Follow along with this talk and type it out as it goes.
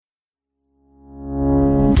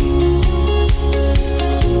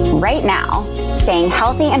right now, staying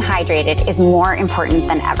healthy and hydrated is more important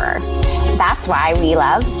than ever. That's why we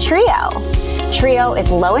love Trio. Trio is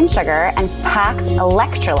low in sugar and packs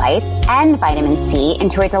electrolytes and vitamin C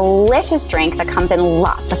into a delicious drink that comes in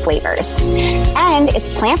lots of flavors. And it's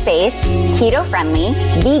plant-based, keto-friendly,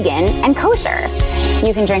 vegan, and kosher.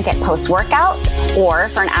 You can drink it post-workout or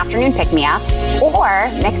for an afternoon pick-me-up, or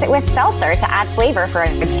mix it with seltzer to add flavor for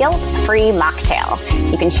a guilt-free mocktail.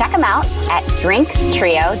 You can check them out at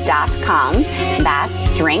drinktrio.com. That's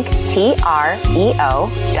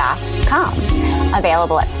drinktrio.com.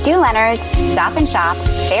 Available at Stu Leonard's, Stop and Shop,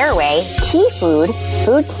 Fairway, Key Food,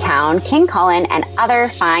 Food Town, King Cullen, and other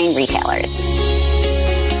fine retailers.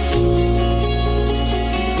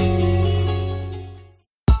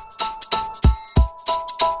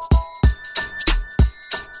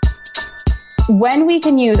 When we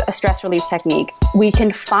can use a stress relief technique, we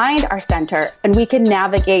can find our center and we can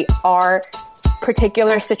navigate our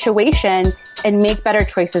particular situation and make better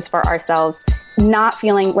choices for ourselves, not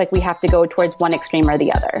feeling like we have to go towards one extreme or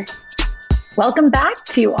the other. Welcome back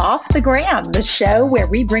to Off the Gram, the show where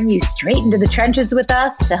we bring you straight into the trenches with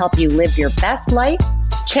us to help you live your best life,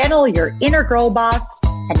 channel your inner girl boss,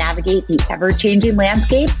 and navigate the ever-changing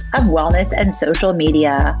landscapes of wellness and social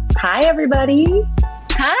media. Hi, everybody.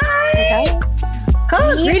 Hi.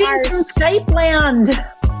 Oh, greetings from Skype land.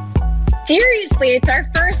 Seriously, it's our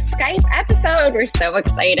first Skype episode. We're so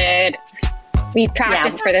excited. We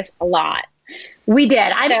practiced for this a lot. We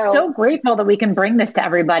did. I'm so grateful that we can bring this to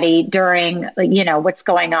everybody during, what's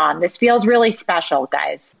going on. This feels really special,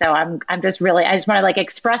 guys. So I just want to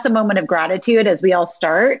express a moment of gratitude as we all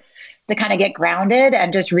start to kind of get grounded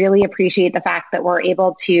and just really appreciate the fact that we're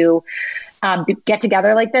able to get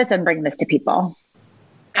together like this and bring this to people.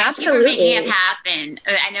 Absolutely. Making it happen.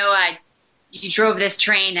 I know you drove this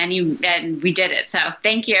train and we did it. So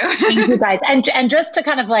thank you. Thank you, guys. And just to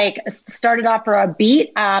kind of start it off for a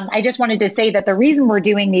beat, I just wanted to say that the reason we're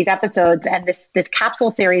doing these episodes and this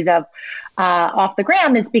capsule series of Off the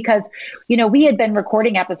Gram is because, we had been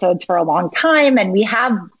recording episodes for a long time and we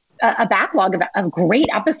have a backlog of great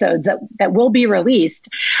episodes that will be released,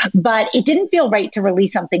 but it didn't feel right to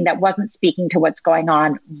release something that wasn't speaking to what's going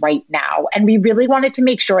on right now. And we really wanted to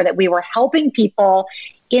make sure that we were helping people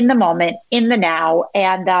in the moment, in the now,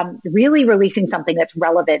 and really releasing something that's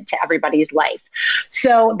relevant to everybody's life.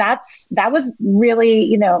 So that was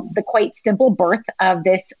really, the quite simple birth of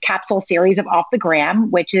this capsule series of Off the Gram,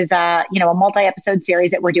 which is a multi-episode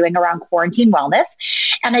series that we're doing around quarantine wellness.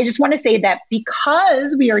 And I just want to say that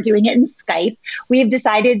because we are doing it in Skype, we've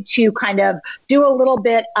decided to kind of do a little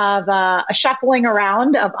bit of a shuffling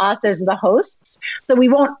around of us as the hosts. So we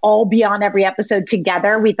won't all be on every episode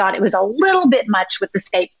together. We thought it was a little bit much with the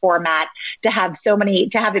Skype format to have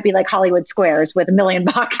it be like Hollywood Squares with a million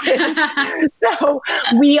boxes. So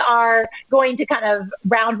we are going to kind of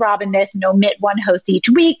round robin this and omit one host each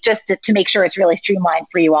week just to make sure it's really streamlined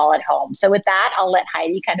for you all at home. So with that, I'll let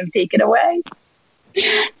Heidi kind of take it away.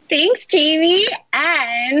 Thanks, Jamie.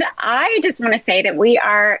 And I just want to say that we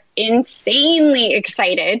are insanely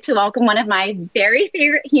excited to welcome one of my very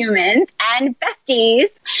favorite humans and besties,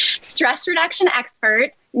 stress reduction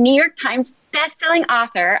expert, New York Times bestselling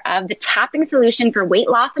author of The Tapping Solution for Weight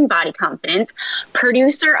Loss and Body Confidence,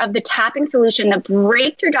 producer of The Tapping Solution, the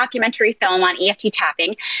breakthrough documentary film on EFT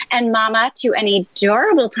tapping, and mama to an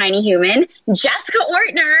adorable tiny human, Jessica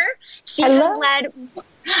Ortner. She has led...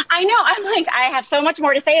 I know. I'm I have so much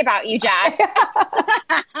more to say about you, Jess.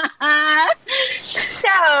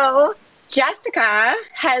 So Jessica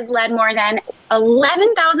has led more than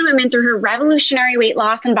 11,000 women through her revolutionary weight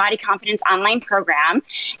loss and body confidence online program.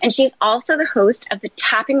 And she's also the host of the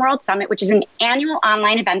Tapping World Summit, which is an annual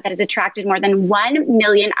online event that has attracted more than 1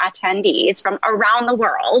 million attendees from around the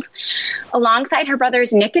world. Alongside her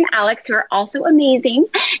brothers, Nick and Alex, who are also amazing,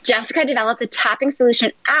 Jessica developed the Tapping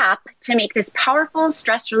Solution app to make this powerful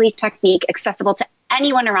stress relief technique accessible to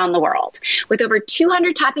anyone around the world. With over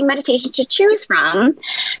 200 tapping meditations to choose from,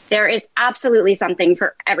 there is absolutely something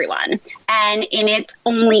for everyone. And in its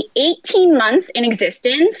only 18 months in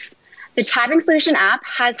existence, the Tapping Solution app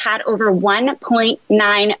has had over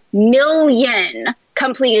 1.9 million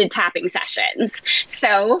completed tapping sessions.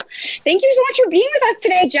 So thank you so much for being with us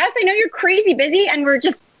today, Jess. I know you're crazy busy and we're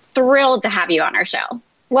just thrilled to have you on our show.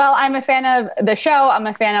 Well, I'm a fan of the show. I'm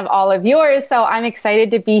a fan of all of yours. So I'm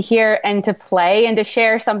excited to be here and to play and to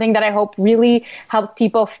share something that I hope really helps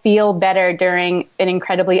people feel better during an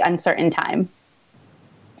incredibly uncertain time.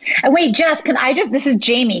 And wait, Jess, this is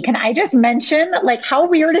Jamie. Can I just mention, how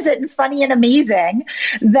weird is it and funny and amazing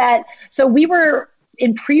that, so we were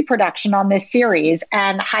in pre-production on this series,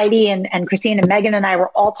 and Heidi and Christine and Megan and I were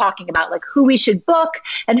all talking about like who we should book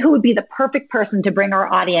and who would be the perfect person to bring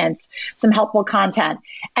our audience some helpful content.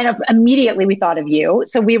 And immediately we thought of you.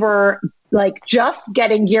 So we were like just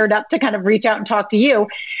getting geared up to kind of reach out and talk to you.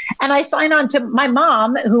 And I signed on to my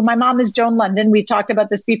mom, my mom is Joan London. We've talked about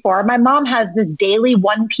this before. My mom has this daily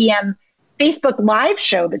 1 p.m. Facebook Live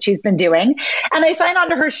show that she's been doing. And I signed on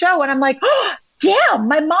to her show and I'm like, oh, damn,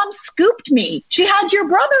 my mom scooped me. She had your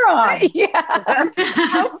brother on. Yeah.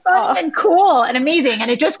 How fun and cool and amazing. And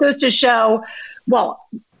it just goes to show, well,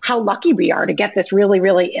 how lucky we are to get this really,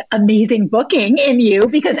 really amazing booking in you,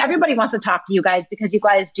 because everybody wants to talk to you guys because you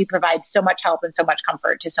guys do provide so much help and so much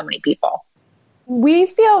comfort to so many people. We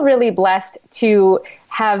feel really blessed to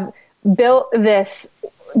have built this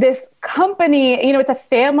company. You know, it's a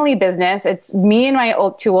family business. It's me and my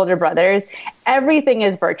two older brothers. Everything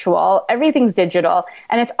is virtual. Everything's digital.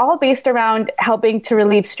 And it's all based around helping to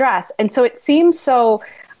relieve stress. And so it seems so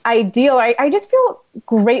ideal. I just feel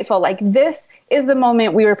grateful. Like this is the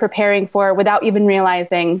moment we were preparing for without even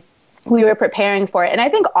realizing we were preparing for it. And I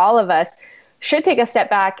think all of us should take a step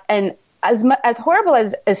back. And as horrible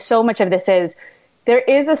as so much of this is, there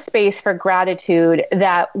is a space for gratitude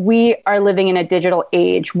that we are living in a digital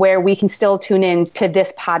age where we can still tune in to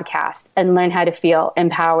this podcast and learn how to feel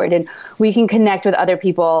empowered, and we can connect with other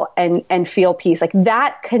people and feel peace. Like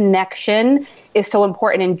that connection is so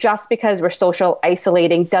important. And just because we're social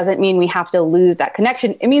isolating doesn't mean we have to lose that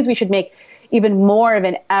connection. It means we should make even more of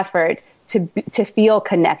an effort to feel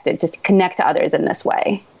connected, to connect to others in this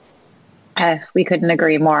way. We couldn't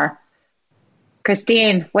agree more.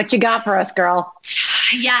 Christine, what you got for us, girl?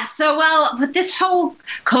 Yeah. So, well, but this whole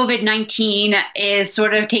COVID-19 is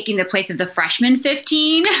sort of taking the place of the freshman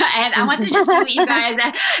 15. And I want to just see what you guys,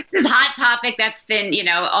 this hot topic that's been,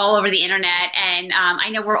 all over the internet. And I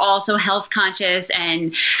know we're all so health conscious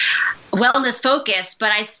and wellness focused,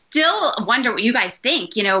 but I still wonder what you guys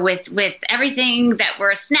think, with everything that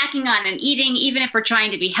we're snacking on and eating, even if we're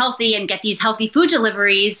trying to be healthy and get these healthy food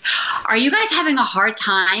deliveries, are you guys having a hard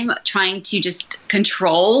time trying to just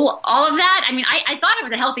control all of that? I mean, I thought I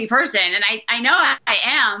was a healthy person, and I know I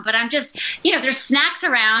am, but I'm just, there's snacks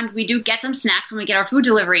around. We do get some snacks when we get our food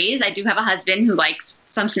deliveries. I do have a husband who likes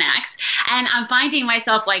some snacks, and I'm finding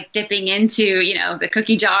myself like dipping into, the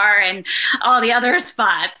cookie jar and all the other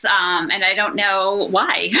spots. And I don't know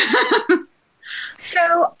why.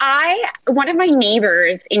 So one of my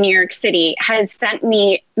neighbors in New York City has sent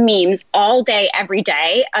me memes all day, every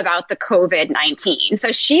day about the COVID-19.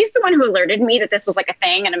 So she's the one who alerted me that this was like a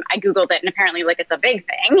thing. And I Googled it, and apparently like it's a big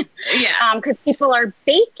thing. Yeah. Because people are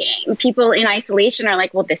baking. People in isolation are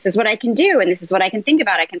like, well, this is what I can do. And this is what I can think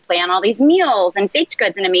about. I can plan all these meals and baked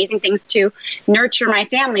goods and amazing things to nurture my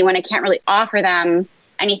family when I can't really offer them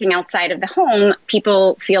anything outside of the home.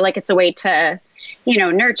 People feel like it's a way to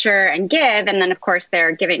nurture and give. And then, of course,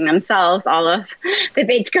 they're giving themselves all of the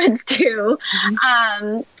baked goods too.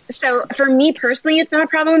 So for me personally, it's not a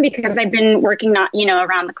problem because I've been working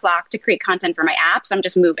around the clock to create content for my app. So I'm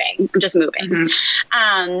just moving.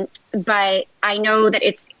 Mm-hmm. But I know that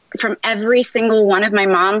it's from every single one of my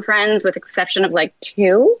mom friends, with exception of like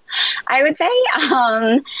 2, I would say,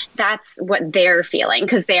 that's what they're feeling,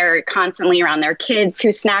 because they're constantly around their kids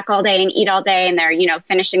who snack all day and eat all day, and they're,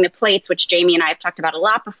 finishing the plates, which Jamie and I have talked about a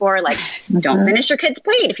lot before, like don't finish your kid's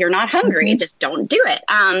plate if you're not hungry, just don't do it.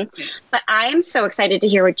 But I am so excited to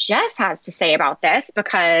hear what Jess has to say about this,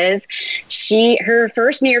 because her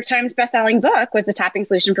first New York Times bestselling book was The Tapping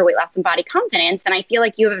Solution for Weight Loss and Body Confidence. And I feel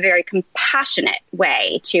like you have a very compassionate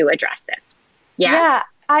way to address this. Yeah.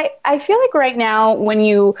 I feel like right now when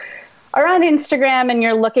you are on Instagram and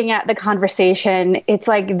you're looking at the conversation, it's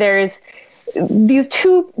like there's these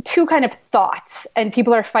two kind of thoughts, and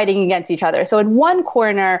people are fighting against each other. So in one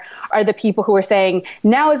corner are the people who are saying,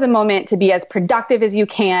 now is a moment to be as productive as you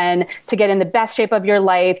can, to get in the best shape of your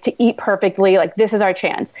life, to eat perfectly, like this is our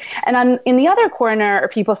chance. And in the other corner are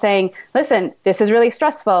people saying, listen, this is really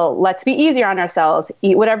stressful. Let's be easier on ourselves.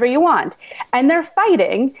 Eat whatever you want. And they're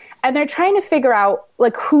fighting, and they're trying to figure out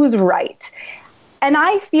like who's right. And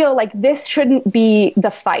I feel like this shouldn't be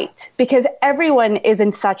the fight, because everyone is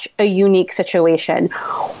in such a unique situation.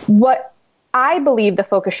 What I believe the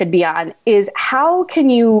focus should be on is how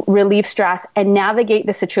can you relieve stress and navigate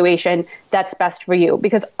the situation that's best for you?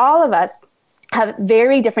 Because all of us have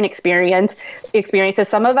very different experiences.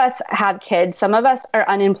 Some of us have kids, some of us are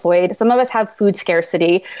unemployed, some of us have food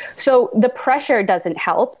scarcity. So the pressure doesn't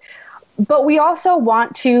help. But we also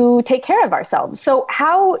want to take care of ourselves. So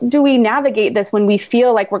how do we navigate this when we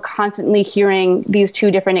feel like we're constantly hearing these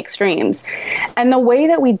two different extremes? And the way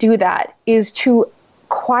that we do that is to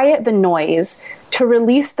quiet the noise, to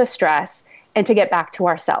release the stress, and to get back to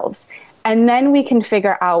ourselves. And then we can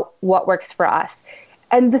figure out what works for us.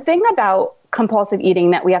 And the thing about compulsive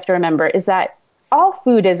eating that we have to remember is that all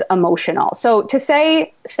food is emotional. So to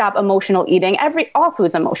say stop emotional eating, all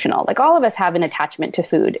food's emotional. Like all of us have an attachment to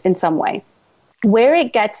food in some way. Where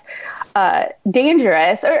it gets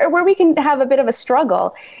dangerous or where we can have a bit of a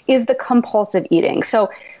struggle is the compulsive eating.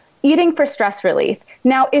 So eating for stress relief.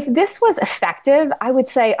 Now, if this was effective, I would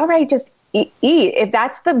say, all right, just eat. If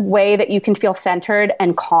that's the way that you can feel centered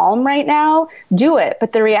and calm right now, do it.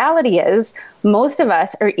 But the reality is most of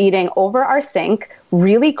us are eating over our sink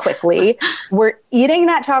really quickly. We're eating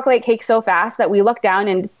that chocolate cake so fast that we look down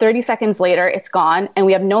and 30 seconds later it's gone and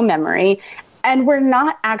we have no memory. And we're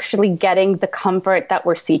not actually getting the comfort that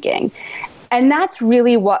we're seeking. And that's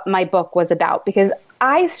really what my book was about, because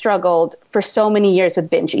I struggled for so many years with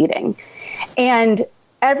binge eating. And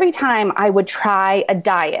every time I would try a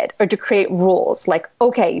diet or to create rules, like,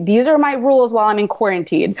 okay, these are my rules while I'm in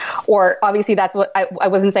quarantine, or obviously that's what I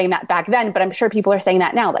wasn't saying that back then, but I'm sure people are saying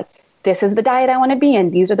that now, like, this is the diet I want to be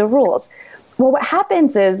in. These are the rules. Well, what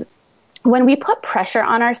happens is when we put pressure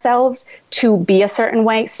on ourselves to be a certain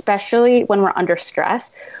way, especially when we're under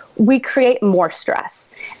stress, we create more stress.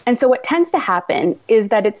 And so what tends to happen is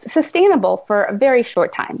that it's sustainable for a very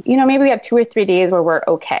short time. Maybe we have 2 or 3 days where we're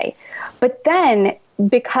okay. But then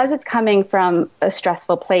because it's coming from a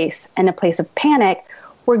stressful place and a place of panic,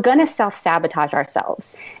 we're going to self-sabotage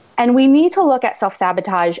ourselves. And we need to look at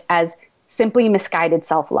self-sabotage as simply misguided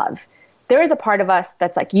self-love. There is a part of us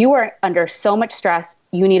that's like, you are under so much stress,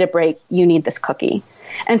 you need a break, you need this cookie.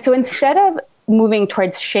 And so instead of moving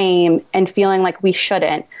towards shame and feeling like we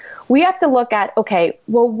shouldn't, we have to look at, okay,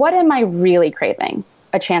 well, what am I really craving?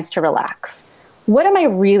 A chance to relax. What am I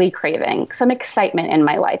really craving? Some excitement in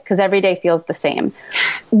my life, because every day feels the same.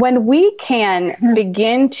 When we can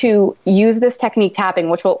begin to use this technique, tapping,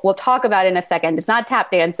 which we'll talk about in a second, it's not tap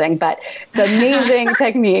dancing, but it's an amazing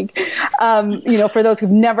technique. For those who've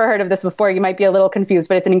never heard of this before, you might be a little confused,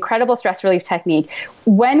 but it's an incredible stress relief technique.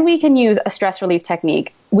 When we can use a stress relief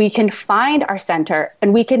technique, we can find our center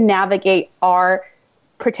and we can navigate our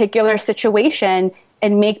particular situation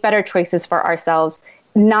and make better choices for ourselves,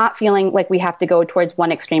 not feeling like we have to go towards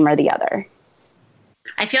one extreme or the other.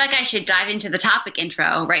 I feel like I should dive into the topic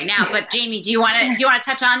intro right now, but Jamie, do you want to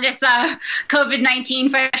touch on this COVID-19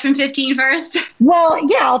 freshman 15 first? Well,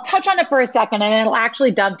 yeah, I'll touch on it for a second, and it'll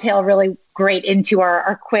actually dovetail really great into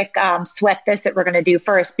our quick sweat this that we're going to do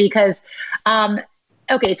first, because,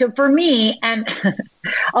 okay, so for me, and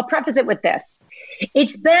I'll preface it with this,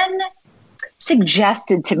 it's been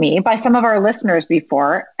suggested to me by some of our listeners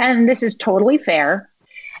before, and this is totally fair,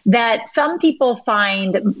 that some people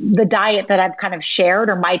find the diet that I've kind of shared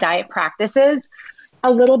or my diet practices a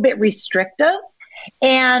little bit restrictive.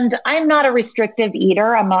 And I'm not a restrictive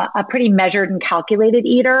eater. I'm a pretty measured and calculated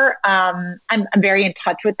eater. I'm very in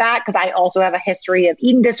touch with that because I also have a history of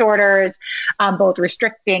eating disorders, both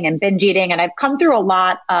restricting and binge eating. And I've come through a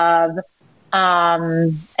lot of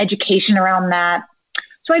education around that.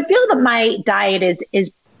 So I feel that my diet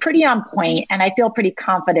is pretty on point and I feel pretty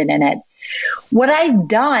confident in it. What I've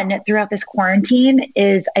done throughout this quarantine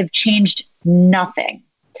is I've changed nothing.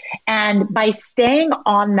 And by staying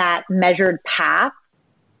on that measured path,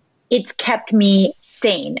 it's kept me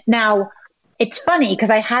sane. Now, it's funny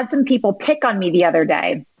because I had some people pick on me the other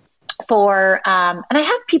day for, and I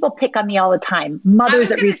have people pick on me all the time, mothers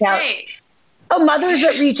that reach out. Oh, mothers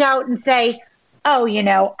that reach out and say, oh,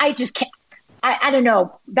 I just can't. I don't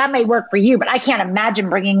know, that may work for you, but I can't imagine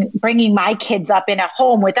bringing my kids up in a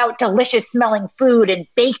home without delicious smelling food and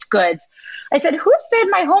baked goods. I said, who said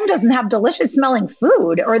my home doesn't have delicious smelling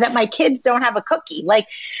food or that my kids don't have a cookie? Like,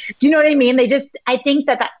 do you know what I mean? I think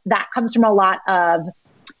that comes from a lot of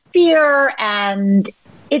fear and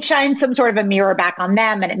it shines some sort of a mirror back on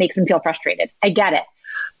them and it makes them feel frustrated. I get it.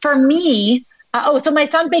 For me, so my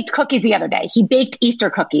son baked cookies the other day. He baked Easter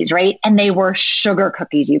cookies, right? And they were sugar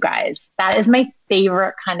cookies, you guys. That is my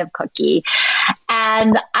favorite kind of cookie.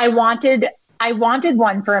 And I wanted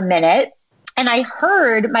one for a minute. And I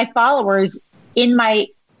heard my followers in my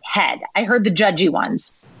head, I heard the judgy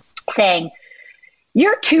ones saying,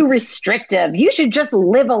 you're too restrictive. You should just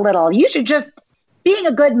live a little. You should just, being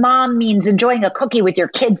a good mom means enjoying a cookie with your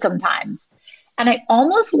kids sometimes. And I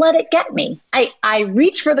almost let it get me. I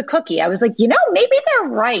reached for the cookie. I was like, maybe they're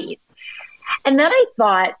right. And then I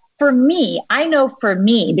thought, I know for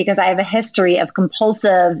me, because I have a history of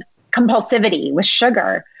compulsivity with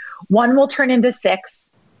sugar, 1 will turn into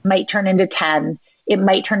 6, might turn into 10. it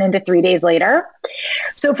might turn into 3 days later.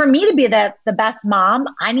 So for me to be the best mom,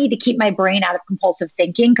 I need to keep my brain out of compulsive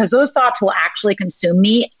thinking, because those thoughts will actually consume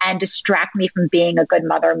me and distract me from being a good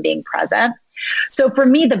mother and being present. So for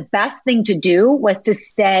me, the best thing to do was to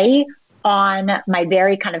stay on my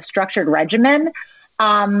very kind of structured regimen,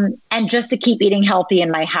 and just to keep eating healthy in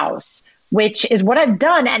my house, which is what I've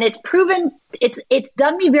done. And it's proven, it's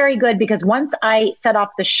done me very good, because once I set off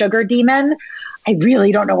the sugar demon, I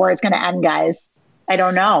really don't know where it's going to end, guys. I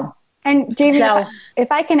don't know. And Jamie, So,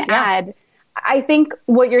 if I can add, I think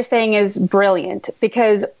what you're saying is brilliant,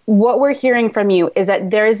 because what we're hearing from you is that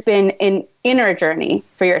there's been an inner journey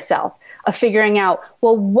for yourself of figuring out,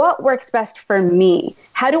 well, what works best for me?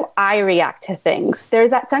 How do I react to things?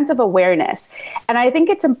 There's that sense of awareness. And I think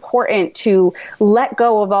it's important to let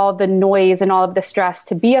go of all the noise and all of the stress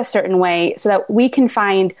to be a certain way, so that we can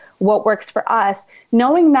find what works for us,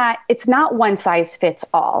 knowing that it's not one size fits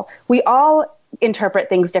all. We all interpret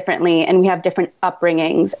things differently, and we have different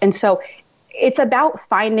upbringings. And so it's about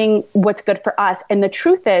finding what's good for us. And the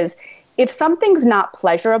truth is, if something's not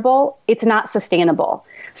pleasurable, it's not sustainable.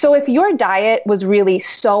 So if your diet was really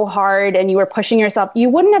so hard and you were pushing yourself, you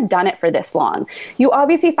wouldn't have done it for this long. You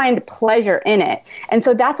obviously find pleasure in it. And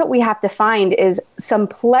so that's what we have to find, is some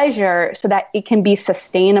pleasure, so that it can be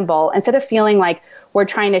sustainable, instead of feeling like we're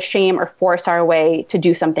trying to shame or force our way to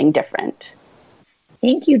do something different.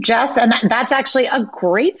 thank you, Jess. And that's actually a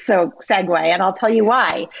great segue, and I'll tell you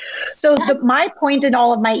why. So my point in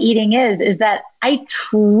all of my eating is that I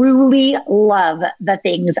truly love the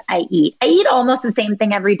things I eat. I eat almost the same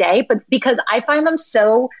thing every day, but because I find them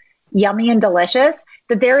so yummy and delicious,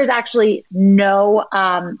 that there is actually no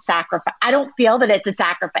sacrifice. I don't feel that it's a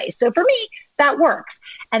sacrifice. So for me, that works.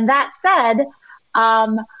 And that said,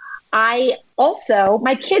 I also,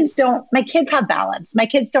 my kids have balance. My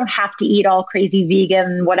kids don't have to eat all crazy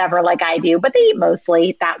vegan, whatever, like I do, but they eat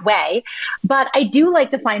mostly that way. But I do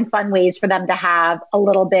like to find fun ways for them to have a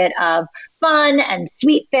little bit of fun and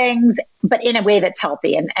sweet things, but in a way that's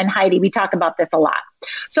healthy. And Heidi, we talk about this a lot.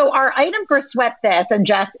 So our item for Sweat This, and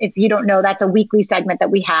Jess, if you don't know, that's a weekly segment that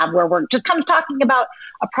we have where we're just kind of talking about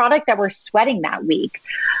a product that we're sweating that week.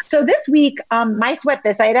 So this week, my Sweat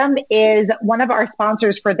This item is one of our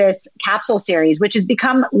sponsors for this capsule series, which has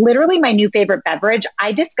become literally my new favorite beverage.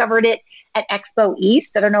 I discovered it at Expo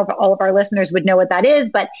East. I don't know if all of our listeners would know what that is,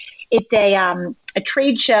 but it's a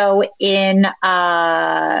trade show in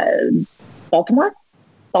Baltimore.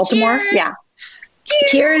 Cheers. Yeah.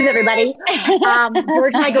 Cheers, everybody.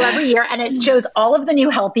 George and I go every year, and it shows all of the new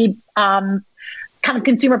healthy kind of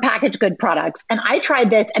consumer packaged good products. And I tried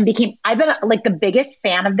this and I've been like the biggest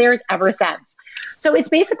fan of theirs ever since. So it's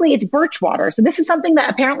birch water. So this is something that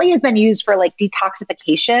apparently has been used for like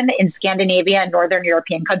detoxification in Scandinavia and Northern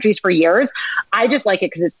European countries for years. I just like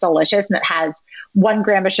it because it's delicious and it has 1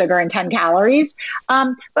 gram of sugar and 10 calories.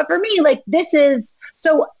 But for me, like this is,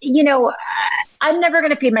 so, you know, I'm never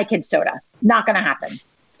going to feed my kids soda. Not going to happen.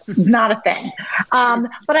 It's not a thing.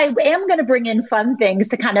 But I am going to bring in fun things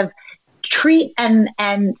to kind of treat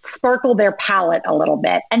and sparkle their palate a little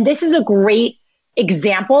bit. And this is a great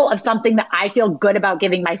example of something that I feel good about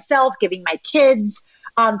giving myself, giving my kids,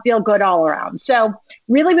 feel good all around. So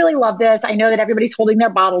really, really love this. I know that everybody's holding their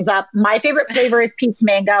bottles up. My favorite flavor is peach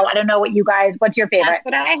mango. I don't know what's your favorite? That's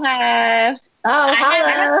what I have. Oh,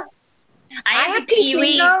 hello. I have peach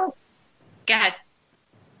mango. Go ahead.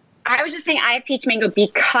 I was just saying I have peach mango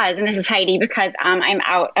because, and this is Heidi, because I'm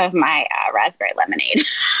out of my raspberry lemonade.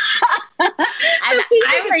 I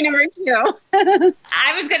was my number 2.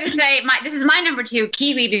 I was going to say this is my number 2,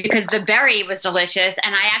 kiwi, because the berry was delicious,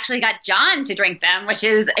 and I actually got John to drink them, which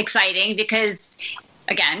is exciting because,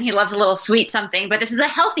 again, he loves a little sweet something, but this is a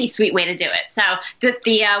healthy sweet way to do it. So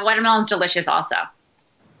the watermelon's delicious also.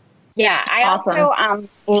 Yeah, I also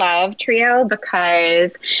love Trio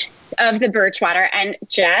because of the birch water. And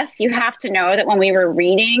Jess, you have to know that when we were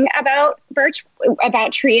reading about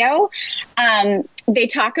Trio, they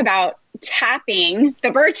talk about tapping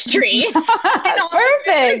the birch trees.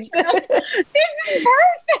 Perfect. This is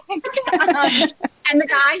perfect. And the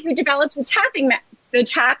guy who developed the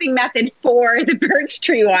tapping method for the birch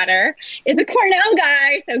tree water is a Cornell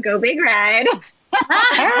guy. So go Big Red.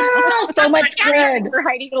 So much good for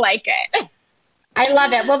Heidi to like it. I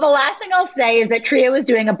love it. Well, the last thing I'll say is that Trio is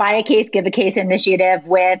doing a buy a case, give a case initiative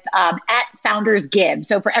with at Founders Give.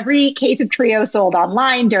 So for every case of Trio sold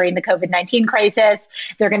online during the COVID-19 crisis,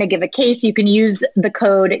 they're going to give a case. You can use the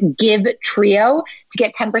code GIVETRIO to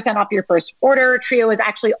get 10% off your first order. Trio has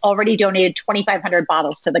actually already donated 2,500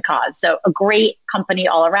 bottles to the cause. So a great company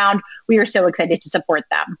all around. We are so excited to support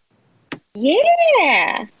them.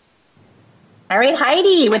 Yeah. All right,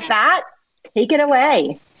 Heidi, with that, take it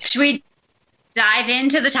away. Should we dive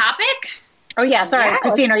into the topic? Oh yeah, sorry, Yeah,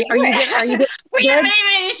 Christine. Are you We haven't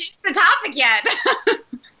even introduced the topic yet.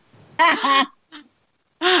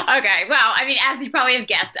 Okay, well, I mean, as you probably have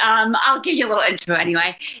guessed, I'll give you a little intro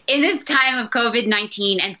anyway. In this time of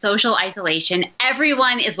COVID-19 and social isolation,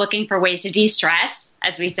 everyone is looking for ways to de-stress,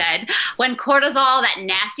 as we said. When cortisol, that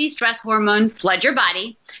nasty stress hormone, floods your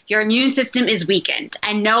body, your immune system is weakened,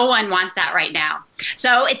 and no one wants that right now.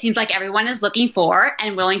 So it seems like everyone is looking for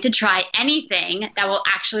and willing to try anything that will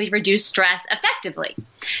actually reduce stress effectively.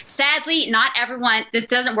 Sadly, not everyone, this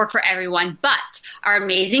doesn't work for everyone, but our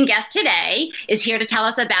amazing guest today is here to tell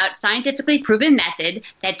us about scientifically proven method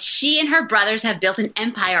that she and her brothers have built an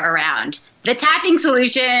empire around, the tapping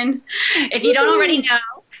solution. If you don't already know,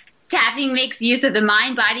 tapping makes use of the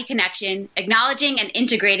mind-body connection, acknowledging and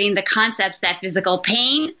integrating the concepts that physical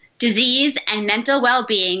pain, disease, and mental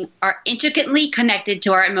well-being are intricately connected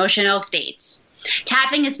to our emotional states.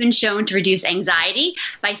 Tapping has been shown to reduce anxiety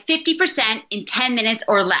by 50% in 10 minutes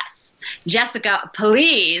or less. Jessica,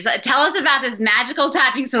 please tell us about this magical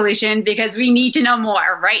tapping solution because we need to know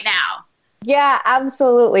more right now. Yeah,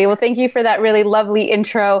 absolutely. Well, thank you for that really lovely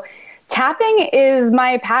intro. Tapping is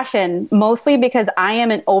my passion, mostly because I am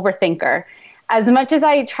an overthinker. As much as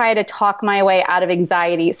I try to talk my way out of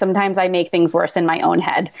anxiety, sometimes I make things worse in my own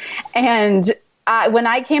head. And when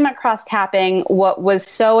I came across tapping, what was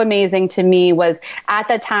so amazing to me was at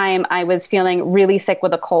the time I was feeling really sick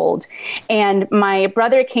with a cold. And my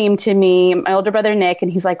brother came to me, my older brother, Nick,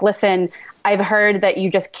 and he's like, listen, I've heard that you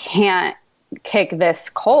just can't kick this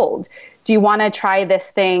cold. Do you want to try this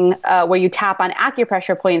thing where you tap on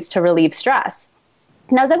acupressure points to relieve stress?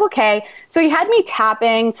 And I was like, okay. So he had me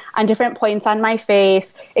tapping on different points on my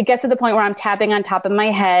face. It gets to the point where I'm tapping on top of my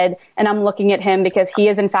head and I'm looking at him because he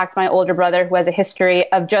is in fact my older brother who has a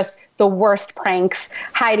history of just the worst pranks.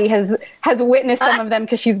 Heidi has witnessed some of them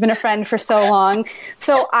because she's been a friend for so long.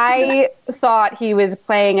 So I thought he was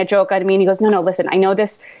playing a joke on me and he goes, no, listen, I know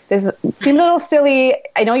this seems a little silly.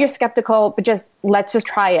 I know you're skeptical, but let's just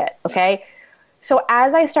try it. Okay. So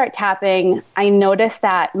as I start tapping, I notice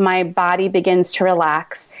that my body begins to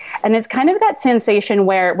relax. And it's kind of that sensation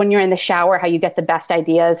where when you're in the shower, how you get the best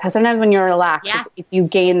ideas, how sometimes when you're relaxed, you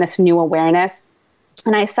gain this new awareness.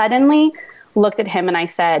 And I suddenly looked at him and I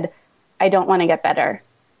said, I don't want to get better.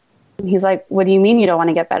 And he's like, what do you mean you don't want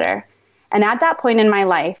to get better? And at that point in my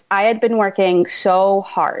life, I had been working so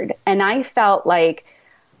hard and I felt like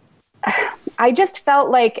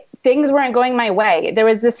things weren't going my way. There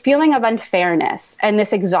was this feeling of unfairness and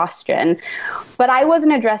this exhaustion, but I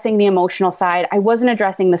wasn't addressing the emotional side. I wasn't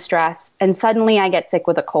addressing the stress. And suddenly I get sick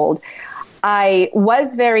with a cold. I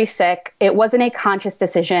was very sick. It wasn't a conscious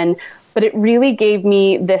decision, but it really gave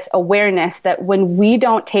me this awareness that when we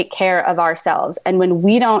don't take care of ourselves and when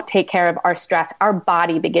we don't take care of our stress, our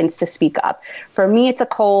body begins to speak up. For me, it's a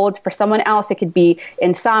cold. For someone else, it could be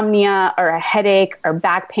insomnia or a headache or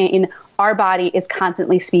back pain. Our body is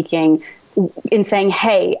constantly speaking in saying,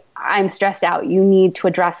 hey, I'm stressed out. You need to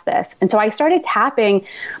address this. And so I started tapping,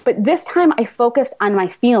 but this time I focused on my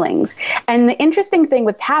feelings. And the interesting thing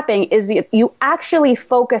with tapping is you actually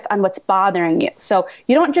focus on what's bothering you. So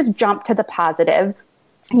you don't just jump to the positive.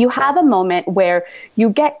 You have a moment where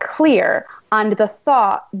you get clear on the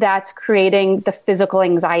thought that's creating the physical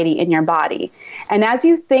anxiety in your body. And as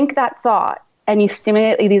you think that thought, and you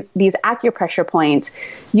stimulate these acupressure points,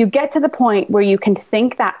 you get to the point where you can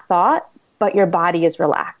think that thought, but your body is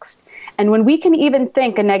relaxed. And when we can even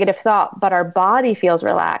think a negative thought, but our body feels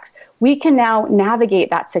relaxed, we can now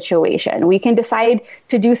navigate that situation. We can decide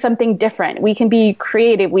to do something different. We can be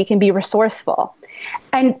creative. We can be resourceful.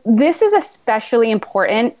 And this is especially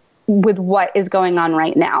important with what is going on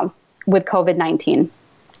right now with COVID-19,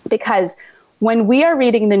 because when we are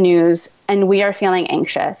reading the news and we are feeling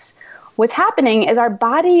anxious, what's happening is our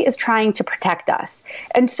body is trying to protect us.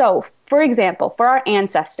 And so, for example, for our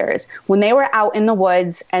ancestors, when they were out in the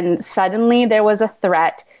woods and suddenly there was a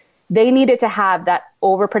threat, they needed to have that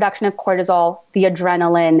overproduction of cortisol, the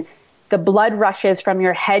adrenaline, the blood rushes from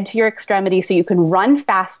your head to your extremity so you can run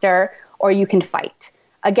faster or you can fight.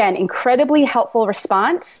 Again, incredibly helpful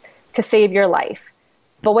response to save your life.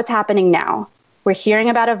 But what's happening now? We're hearing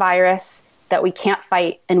about a virus that we can't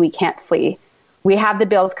fight and we can't flee. We have the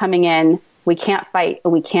bills coming in, we can't fight,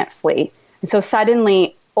 and we can't flee. And so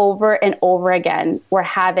suddenly, over and over again, we're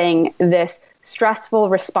having this stressful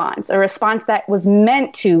response, a response that was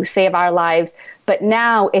meant to save our lives, but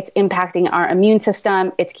now it's impacting our immune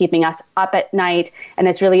system, it's keeping us up at night, and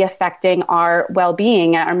it's really affecting our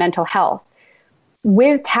well-being and our mental health.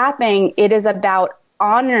 With tapping, it is about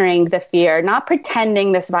honoring the fear, not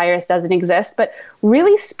pretending this virus doesn't exist, but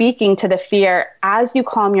really speaking to the fear as you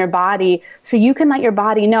calm your body so you can let your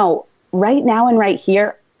body know right now and right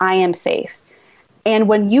here, I am safe. And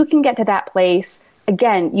when you can get to that place,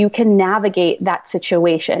 again, you can navigate that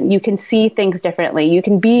situation. You can see things differently. You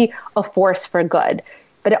can be a force for good.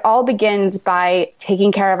 But it all begins by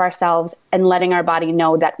taking care of ourselves and letting our body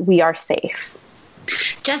know that we are safe.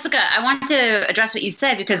 Jessica, I want to address what you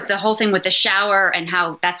said, because the whole thing with the shower and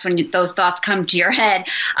how that's when those thoughts come to your head,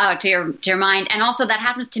 to your mind. And also that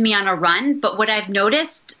happens to me on a run. But what I've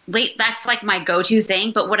noticed that's like my go-to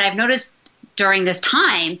thing. But what I've noticed during this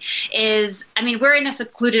time is, I mean,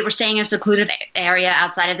 we're staying in a secluded area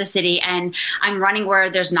outside of the city, and I'm running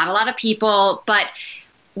where there's not a lot of people, but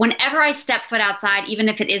whenever I step foot outside, even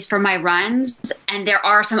if it is for my runs, and there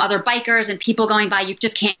are some other bikers and people going by, you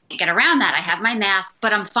just can't get around that. I have my mask,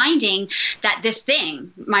 but I'm finding that this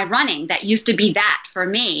thing, my running, that used to be that for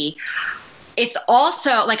me, it's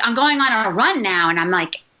also like I'm going on a run now, and I'm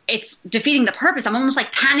like, it's defeating the purpose. I'm almost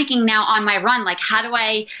like panicking now on my run. Like, how do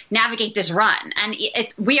I navigate this run? And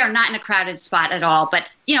we are not in a crowded spot at all,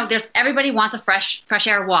 but everybody wants a fresh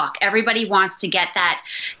air walk. Everybody wants to get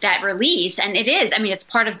that release. And it is, I mean, it's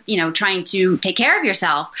part of, trying to take care of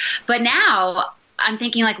yourself. But now I'm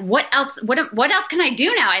thinking, like, what else can I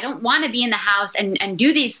do now? I don't want to be in the house and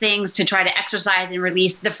do these things to try to exercise and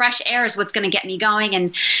release. The fresh air is what's going to get me going.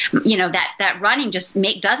 And, that running just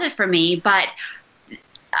does it for me. But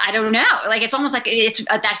I don't know. Like, it's almost like it's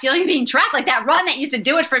that feeling of being trapped. Like that run that used to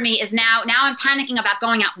do it for me is now I'm panicking about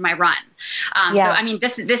going out for my run. So, I mean,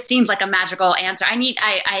 this seems like a magical answer.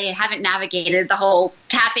 I haven't navigated the whole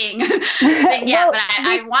tapping thing yet, but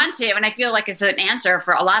I want to, and I feel like it's an answer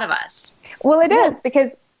for a lot of us. Well, it is,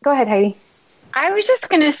 because go ahead, Heidi. I was just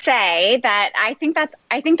going to say that I think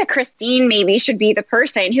that Christine maybe should be the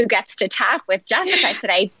person who gets to tap with Jessica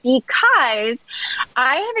today, because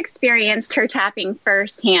I have experienced her tapping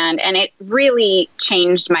firsthand, and it really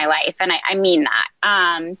changed my life. And I mean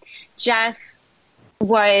that. Jess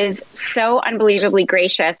was so unbelievably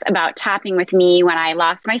gracious about tapping with me when I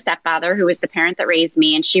lost my stepfather, who was the parent that raised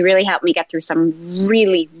me. And she really helped me get through some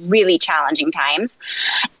really, really challenging times.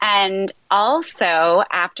 And also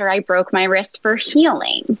after I broke my wrist for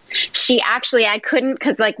healing, I couldn't,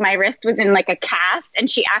 because like my wrist was in like a cast, and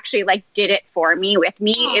she actually like did it for me with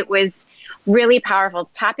me. It was really powerful.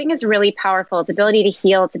 Tapping is really powerful. Its ability to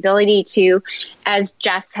heal, its ability to, as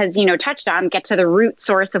Jess has, touched on, get to the root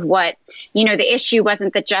source of what, the issue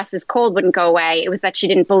wasn't that Jess's cold wouldn't go away. It was that she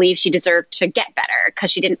didn't believe she deserved to get better because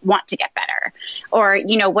she didn't want to get better, or,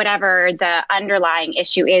 whatever the underlying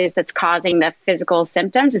issue is that's causing the physical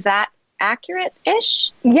symptoms. Is that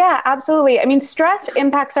accurate-ish? Yeah, absolutely. I mean, stress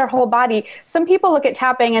impacts our whole body. Some people look at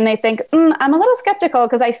tapping and they think, I'm a little skeptical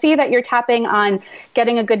because I see that you're tapping on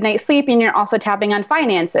getting a good night's sleep and you're also tapping on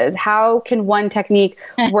finances. How can one technique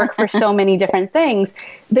work for so many different things?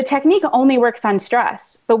 The technique only works on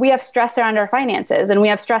stress, but we have stress around our finances and we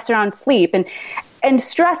have stress around sleep. And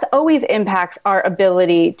stress always impacts our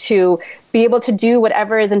ability to be able to do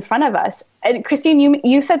whatever is in front of us. And Christine,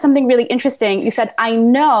 you said something really interesting. You said, I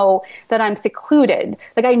know that I'm secluded.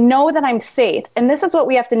 Like, I know that I'm safe. And this is what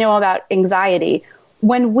we have to know about anxiety.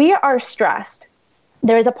 When we are stressed,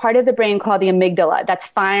 there is a part of the brain called the amygdala that's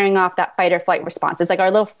firing off that fight or flight response. It's like our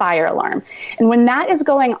little fire alarm. And when that is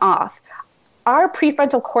going off, our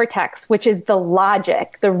prefrontal cortex, which is the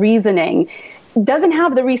logic, the reasoning, doesn't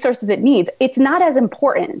have the resources it needs. It's not as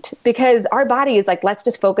important because our body is like, let's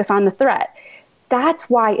just focus on the threat. That's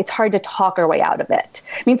why it's hard to talk our way out of it.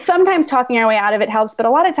 I mean, sometimes talking our way out of it helps, but a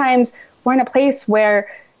lot of times we're in a place where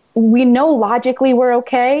we know logically we're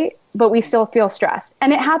okay, but we still feel stressed.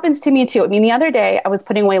 And it happens to me too. I mean, the other day I was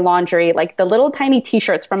putting away laundry, like the little tiny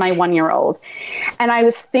t-shirts from my 1-year-old. And I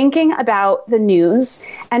was thinking about the news.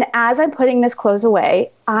 And as I'm putting this clothes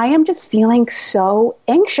away, I am just feeling so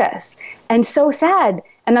anxious and so sad.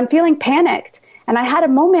 And I'm feeling panicked. And I had a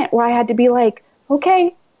moment where I had to be like,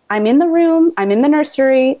 okay, I'm in the room, I'm in the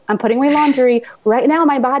nursery, I'm putting away laundry. Right now,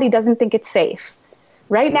 my body doesn't think it's safe.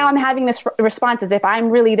 Right now, I'm having this response as if I'm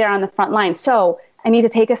really there on the front line. So I need to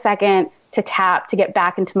take a second to tap, to get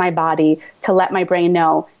back into my body, to let my brain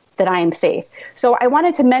know that I am safe. So I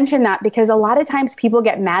wanted to mention that because a lot of times people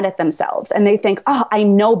get mad at themselves and they think, oh, I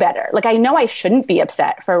know better. Like, I know I shouldn't be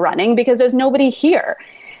upset for running because there's nobody here.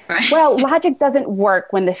 Right. Well, logic doesn't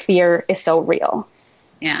work when the fear is so real.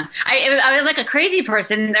 Yeah. I was like a crazy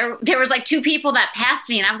person. There was like two people that passed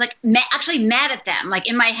me and I was like actually mad at them. Like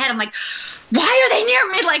in my head, I'm like, why are they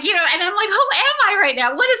near me? Like, you know, and I'm like, who am I right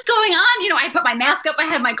now? What is going on? You know, I put my mask up, I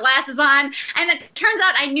had my glasses on, and it turns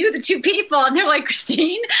out I knew the two people and they're like,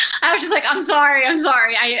 Christine. I was just like, I'm sorry.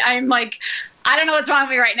 I'm like, I don't know what's wrong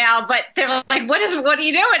with me right now, but they're like, what are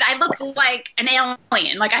you doing? I looked like an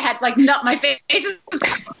alien. Like I had like my face was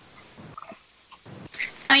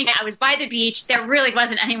I was by the beach. There really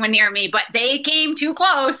wasn't anyone near me, but they came too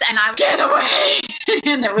close and I get away.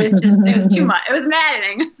 And it was too much. It was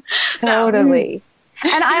maddening. Totally.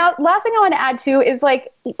 And last thing I want to add too is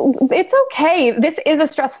like, it's okay. This is a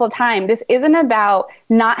stressful time. This isn't about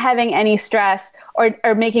not having any stress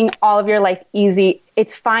or making all of your life easy.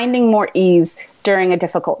 It's finding more ease during a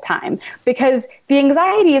difficult time, because the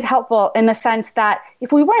anxiety is helpful in the sense that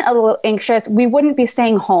if we weren't a little anxious, we wouldn't be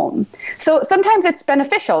staying home. So sometimes it's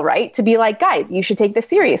beneficial, right? To be like, guys, you should take this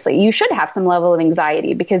seriously. You should have some level of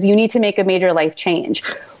anxiety because you need to make a major life change.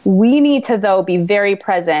 We need to, though, be very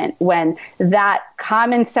present when that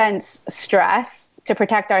common sense stress to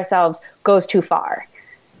protect ourselves goes too far.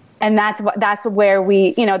 And that's where that's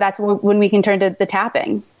when we can turn to the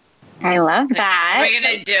tapping. I love that. Are we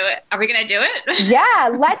gonna do it? Are we gonna do it? Yeah,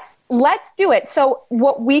 let's do it. So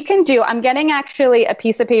what we can do, I'm getting actually a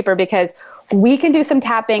piece of paper because we can do some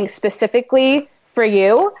tapping specifically for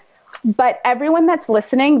you. But everyone that's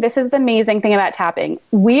listening, this is the amazing thing about tapping.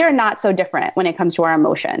 We are not so different when it comes to our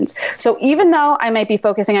emotions. So even though I might be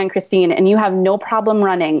focusing on Christine and you have no problem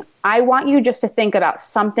running, I want you just to think about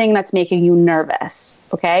something that's making you nervous.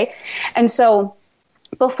 Okay. And so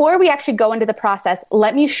before we actually go into the process,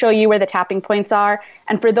 let me show you where the tapping points are.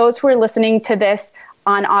 And for those who are listening to this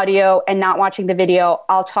on audio and not watching the video,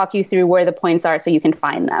 I'll talk you through where the points are so you can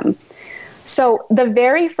find them. So the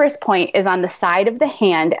very first point is on the side of the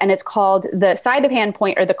hand, and it's called the side of hand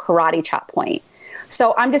point or the karate chop point.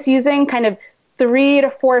 So I'm just using kind of 3 to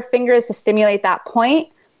 4 fingers to stimulate that point.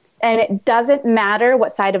 And it doesn't matter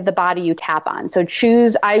what side of the body you tap on. So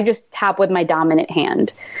I just tap with my dominant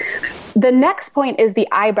hand. The next point is the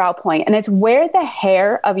eyebrow point, and it's where the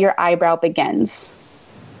hair of your eyebrow begins.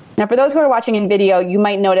 Now, for those who are watching in video, you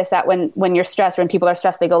might notice that when you're stressed, when people are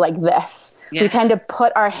stressed, they go like this. Yes. We tend to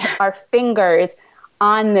put our fingers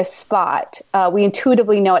on this spot. We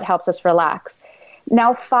intuitively know it helps us relax.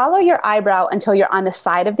 Now, follow your eyebrow until you're on the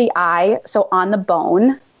side of the eye, so on the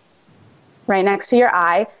bone, right next to your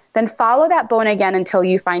eye. Then follow that bone again until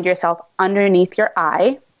you find yourself underneath your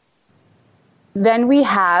eye. Then we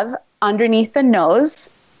have underneath the nose.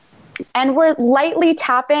 And we're lightly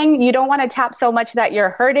tapping. You don't want to tap so much that you're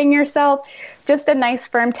hurting yourself. Just a nice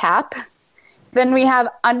firm tap. Then we have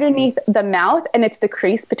underneath the mouth, and it's the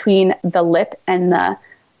crease between the lip and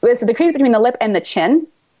the chin.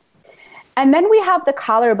 And then we have the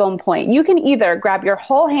collarbone point. You can either grab your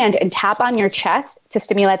whole hand and tap on your chest to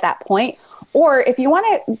stimulate that point, or if you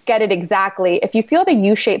want to get it exactly, if you feel the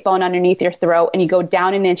U-shaped bone underneath your throat and you go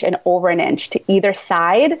down an inch and over an inch to either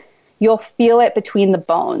side, you'll feel it between the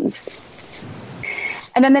bones.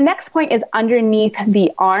 And then the next point is underneath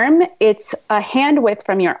the arm. It's a hand width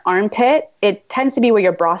from your armpit. It tends to be where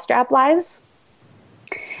your bra strap lies.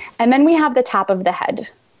 And then we have the top of the head,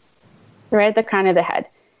 right at the crown of the head.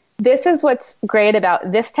 This is what's great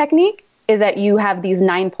about this technique, is that you have these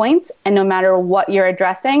 9 points, and no matter what you're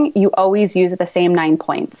addressing, you always use the same 9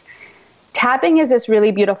 points. Tapping is this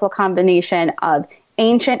really beautiful combination of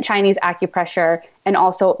ancient Chinese acupressure and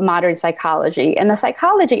also modern psychology. And the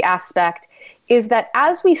psychology aspect is that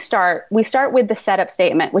as we start with the setup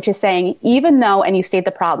statement, which is saying, even though, and you state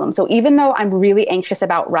the problem. So even though I'm really anxious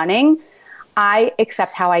about running, I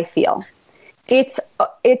accept how I feel. It's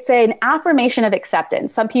an affirmation of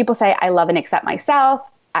acceptance. Some people say, I love and accept myself.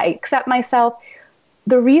 I accept myself.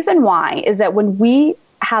 The reason why is that when we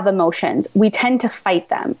have emotions, we tend to fight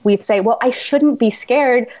them. We say, well, I shouldn't be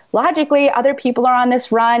scared. Logically, other people are on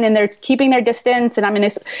this run and they're keeping their distance. And I'm in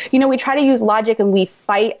this, we try to use logic and we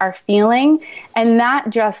fight our feeling. And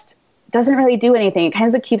that just doesn't really do anything. It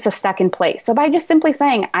kind of keeps us stuck in place. So by just simply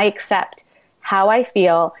saying, I accept how I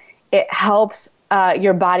feel, it helps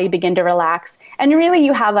your body begin to relax. And really,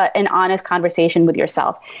 you have an honest conversation with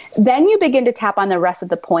yourself. Then you begin to tap on the rest of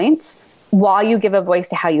the points while you give a voice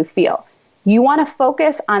to how you feel. You want to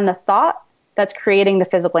focus on the thought that's creating the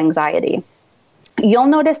physical anxiety. You'll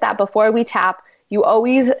notice that before we tap, you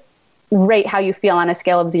always rate how you feel on a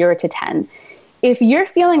scale of 0 to 10. If you're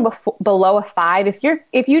feeling below a 5,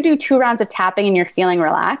 if you do 2 rounds of tapping and you're feeling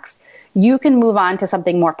relaxed, you can move on to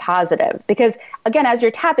something more positive. Because again, as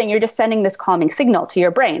you're tapping, you're just sending this calming signal to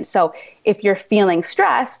your brain. So if you're feeling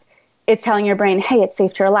stressed, it's telling your brain, hey, it's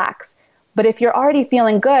safe to relax. But if you're already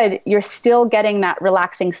feeling good, you're still getting that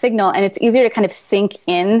relaxing signal, and it's easier to kind of sink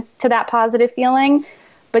in to that positive feeling.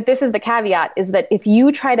 But this is the caveat, is that if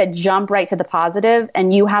you try to jump right to the positive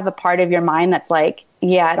and you have a part of your mind that's like,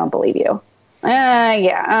 yeah, I don't believe you.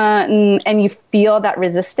 And you feel that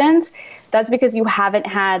resistance, that's because you haven't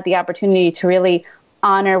had the opportunity to really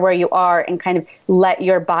honor where you are and kind of let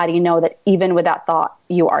your body know that even with that thought,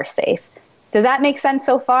 you are safe. Does that make sense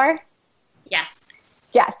so far? Yes.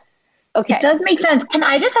 Yes. Okay. It does make sense. Can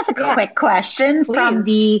I just ask a quick question from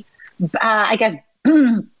the, I guess,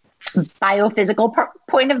 biophysical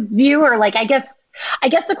point of view? Or like, I guess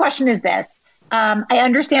the question is this. I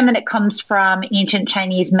understand that it comes from ancient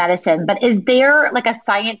Chinese medicine, but is there like a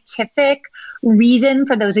scientific reason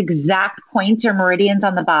for those exact points or meridians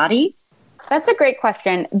on the body? That's a great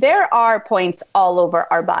question. There are points all over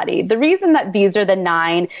our body. The reason that these are the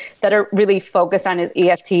 9 that are really focused on is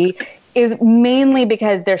EFT is mainly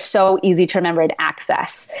because they're so easy to remember and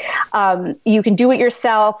access. You can do it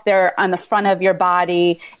yourself. They're on the front of your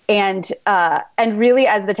body. And really,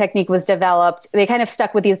 as the technique was developed, they kind of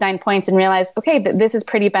stuck with these 9 points and realized, okay, this is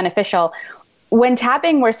pretty beneficial. When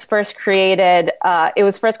tapping was first created, it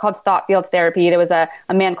was first called thought field therapy. There was a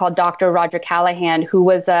man called Dr. Roger Callahan, who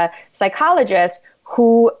was a psychologist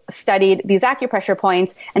who studied these acupressure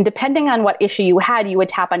points. And depending on what issue you had, you would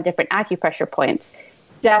tap on different acupressure points.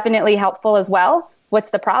 Definitely helpful as well.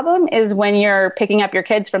 What's the problem is when you're picking up your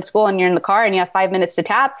kids from school and you're in the car and you have 5 minutes to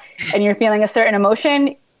tap and you're feeling a certain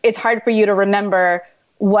emotion, it's hard for you to remember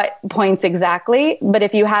what points exactly. But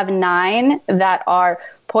if you have 9 that are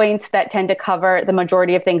points that tend to cover the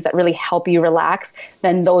majority of things that really help you relax,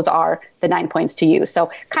 then those are the 9 points to use.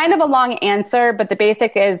 So kind of a long answer, but the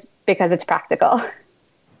basic is because it's practical.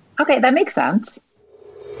 Okay, that makes sense.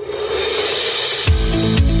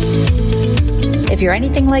 If you're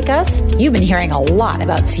anything like us, you've been hearing a lot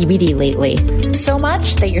about CBD lately. So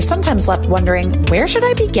much that you're sometimes left wondering, where should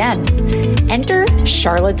I begin? Enter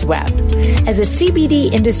Charlotte's Web. As a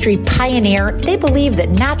CBD industry pioneer, they believe that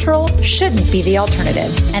natural shouldn't be the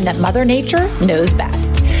alternative and that Mother Nature knows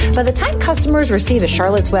best. By the time customers receive a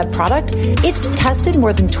Charlotte's Web product, it's been tested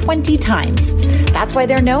more than 20 times. That's why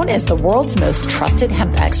they're known as the world's most trusted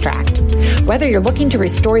hemp extract. Whether you're looking to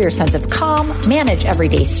restore your sense of calm, manage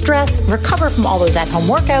everyday stress, recover from all those at-home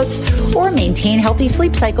workouts, or maintain healthy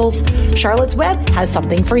sleep cycles, Charlotte's Web has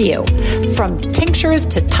something for you. From tinctures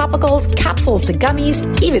to topicals, capsules to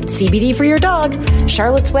gummies, even CBD for your dog,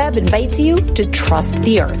 Charlotte's Web invites you to trust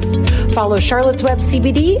the earth. Follow Charlotte's Web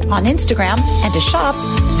CBD on Instagram, and to shop,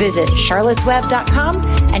 visit charlottesweb.com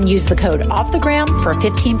and use the code OFFTHEGRAM for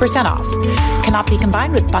 15% off. Cannot be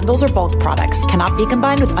combined with bundles or bulk products. Cannot be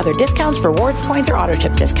combined with other discounts, rewards, points, or auto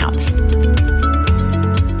ship discounts.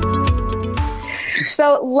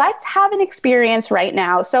 So let's have an experience right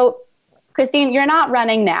now. So Christine, you're not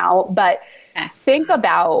running now, but think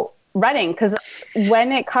about running, because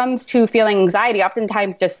when it comes to feeling anxiety,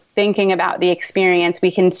 oftentimes just thinking about the experience, we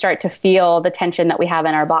can start to feel the tension that we have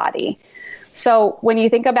in our body. So when you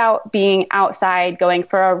think about being outside, going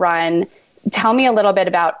for a run, tell me a little bit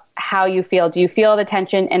about how you feel. Do you feel the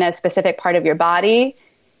tension in a specific part of your body?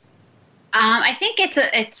 I think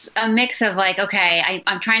it's a mix of like, okay,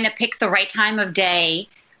 I'm trying to pick the right time of day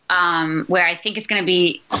where I think it's going to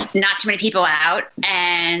be not too many people out.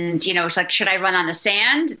 And, it's like, should I run on the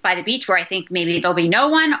sand by the beach where I think maybe there'll be no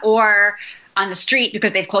one, or on the street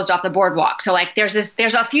because they've closed off the boardwalk? So like there's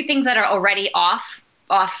a few things that are already off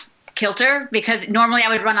kilter, because normally I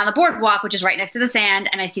would run on the boardwalk, which is right next to the sand,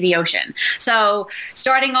 and I see the ocean. So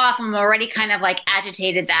starting off, I'm already kind of like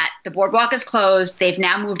agitated that the boardwalk is closed. They've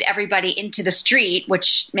now moved everybody into the street,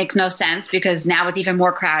 which makes no sense because now it's even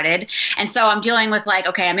more crowded. And so I'm dealing with like,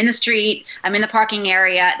 okay, I'm in the street, I'm in the parking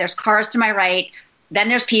area, there's cars to my right, then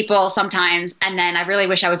there's people sometimes, and then I really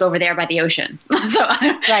wish I was over there by the ocean. So I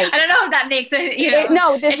don't know if that makes it,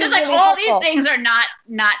 No, it's just like really all helpful. These things are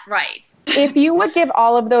not right. If you would give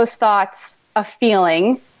all of those thoughts a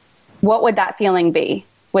feeling, what would that feeling be?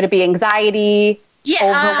 Would it be anxiety?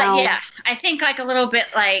 Yeah. I think like a little bit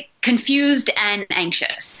like confused and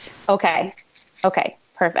anxious. Okay.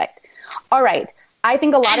 Perfect. All right. I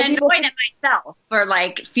think a lot of people annoyed at myself for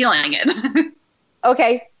like feeling it.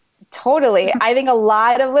 Okay. Totally. I think a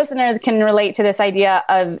lot of listeners can relate to this idea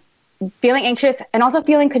of feeling anxious and also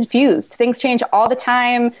feeling confused. Things change all the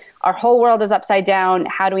time. Our whole world is upside down.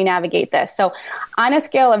 How do we navigate this? So on a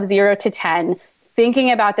scale of 0 to 10,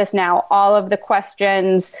 thinking about this now, all of the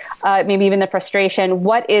questions, maybe even the frustration,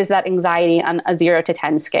 what is that anxiety on a 0 to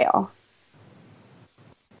 10 scale?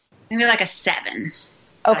 Maybe like a 7.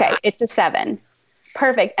 Okay, it's a 7.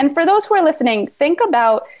 Perfect. And for those who are listening, think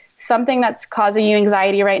about something that's causing you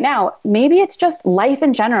anxiety right now. Maybe it's just life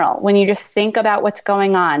in general. When you just think about what's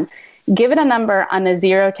going on, give it a number on the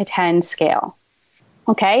 0 to 10 scale.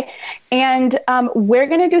 Okay. And we're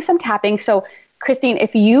going to do some tapping. So Christine,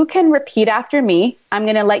 if you can repeat after me, I'm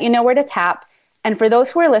going to let you know where to tap. And for those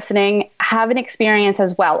who are listening, have an experience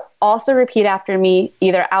as well. Also repeat after me,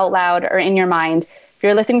 either out loud or in your mind. If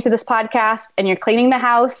you're listening to this podcast and you're cleaning the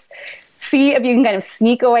house, see if you can kind of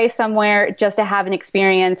sneak away somewhere just to have an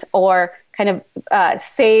experience, or kind of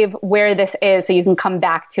save where this is so you can come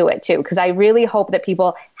back to it too. Because I really hope that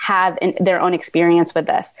people have their own experience with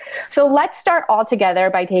this. So let's start all together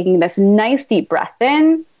by taking this nice deep breath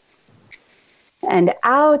in and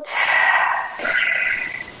out.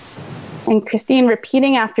 And Christine,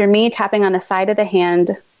 repeating after me, tapping on the side of the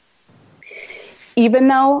hand. Even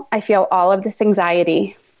though I feel all of this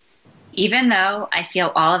anxiety. Even though I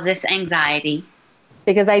feel all of this anxiety.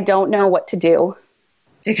 Because I don't know what to do.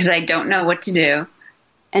 Because I don't know what to do.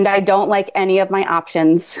 And I don't like any of my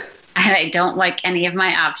options. And I don't like any of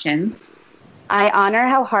my options. I honor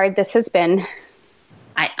how hard this has been.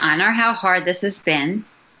 I honor how hard this has been.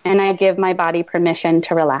 And I give my body permission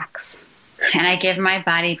to relax. And I give my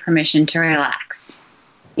body permission to relax.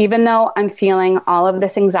 Even though I'm feeling all of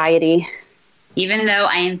this anxiety. Even though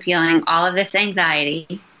I am feeling all of this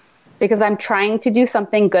anxiety. Because I'm trying to do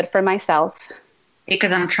something good for myself.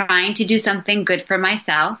 Because I'm trying to do something good for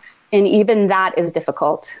myself. And even that is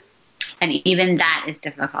difficult. And even that is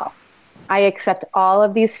difficult. I accept all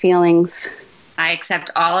of these feelings. I accept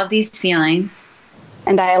all of these feelings.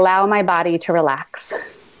 And I allow my body to relax.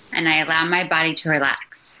 And I allow my body to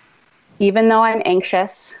relax. Even though I'm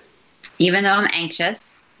anxious. Even though I'm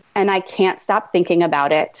anxious. And I can't stop thinking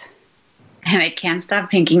about it. And I can't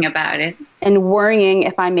stop thinking about it. And worrying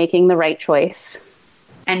if I'm making the right choice.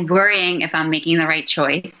 And worrying if I'm making the right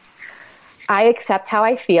choice. I accept how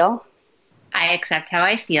I feel. I accept how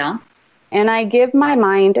I feel. And I give my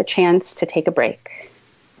mind a chance to take a break.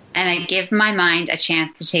 And I give my mind a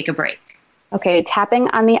chance to take a break. Okay, tapping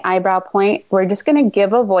on the eyebrow point, we're just going to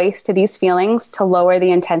give a voice to these feelings to lower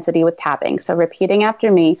the intensity with tapping. So repeating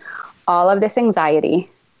after me, all of this anxiety.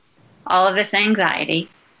 All of this anxiety.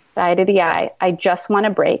 Side of the eye, I just want to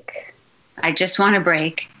break. I just want to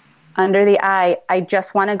break. Under the eye, I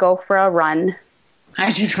just want to go for a run. I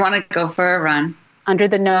just want to go for a run. Under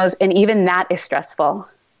the nose, and even that is stressful.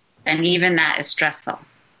 And even that is stressful.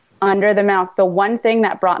 Under the mouth, the one thing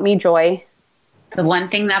that brought me joy. The one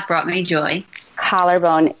thing that brought me joy.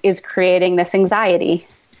 Collarbone is creating this anxiety.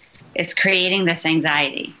 It's creating this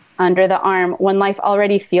anxiety. Under the arm, when life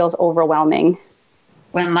already feels overwhelming.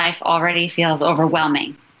 When life already feels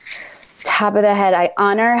overwhelming. Top of the head, I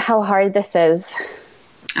honor how hard this is.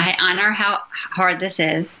 I honor how hard this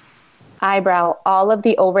is. Eyebrow, all of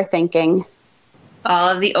the overthinking. All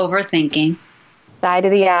of the overthinking. Side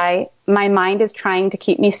of the eye, my mind is trying to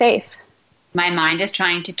keep me safe. My mind is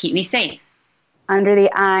trying to keep me safe. Under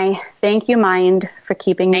the eye, thank you, mind, for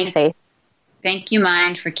keeping me safe. Thank you,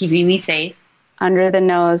 mind, for keeping me safe. Under the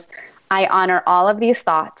nose, I honor all of these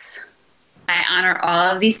thoughts. I honor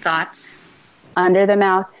all of these thoughts. Under the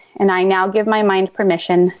mouth, and I now give my mind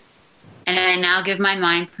permission. And I now give my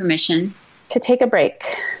mind permission. To take a break.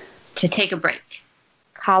 To take a break.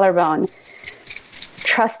 Collarbone.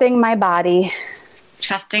 Trusting my body.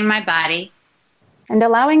 Trusting my body. And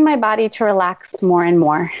allowing my body to relax more and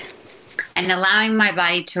more. And allowing my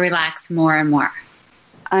body to relax more and more.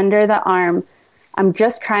 Under the arm, I'm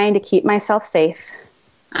just trying to keep myself safe.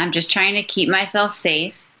 I'm just trying to keep myself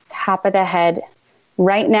safe. Top of the head,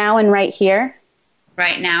 right now and right here.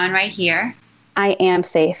 Right now and right here. I am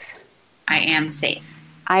safe. I am safe.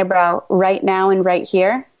 Eyebrow, right now and right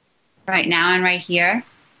here. Right now and right here.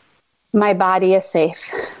 My body is safe.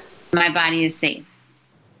 My body is safe.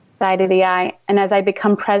 Side of the eye, and as I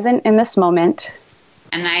become present in this moment.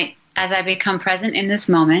 And as I become present in this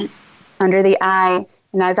moment. Under the eye,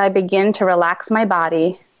 and as I begin to relax my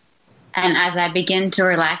body. And as I begin to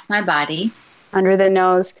relax my body. Under the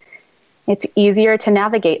nose, it's easier to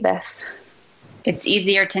navigate this. It's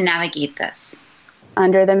easier to navigate this.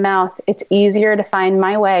 Under the mouth, it's easier to find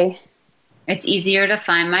my way. It's easier to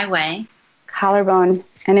find my way. Collarbone,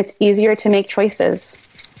 and it's easier to make choices.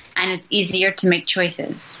 And it's easier to make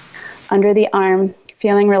choices. Under the arm,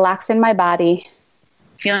 feeling relaxed in my body.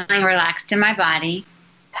 Feeling relaxed in my body.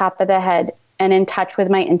 Top of the head, and in touch with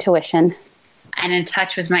my intuition. And in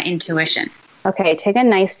touch with my intuition. Okay, take a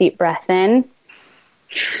nice deep breath in.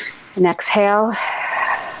 And exhale.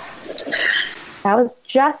 That was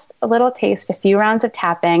just a little taste, a few rounds of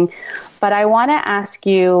tapping. But I want to ask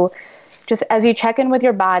you, just as you check in with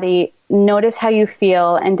your body, notice how you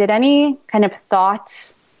feel. And did any kind of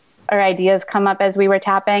thoughts or ideas come up as we were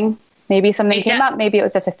tapping? Maybe something came up. Maybe it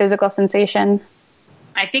was just a physical sensation.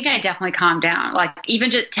 I think I definitely calmed down. Like even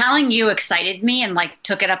just telling you excited me and like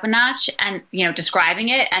took it up a notch and, describing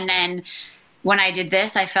it. And then when I did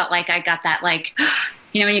this, I felt like I got that, like,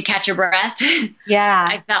 when you catch your breath. Yeah.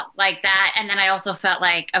 I felt like that. And then I also felt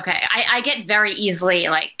like, okay, I get very easily,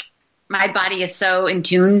 like, my body is so in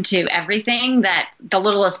tune to everything that the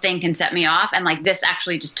littlest thing can set me off. And like this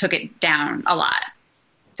actually just took it down a lot.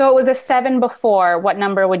 So it was a 7 before. What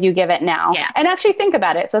number would you give it now? Yeah. And actually think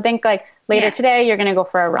about it. So think like later today, you're going to go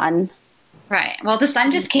for a run. Right. Well, the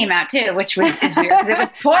sun just came out too, which is weird because it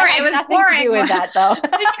was pouring. It was pouring. To do with that, though.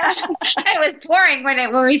 It was pouring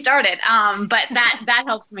when we started. But that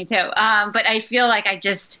helps me too. But I feel like I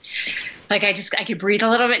could breathe a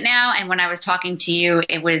little bit now. And when I was talking to you,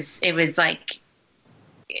 it was like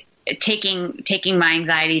taking my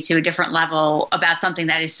anxiety to a different level about something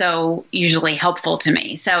that is so usually helpful to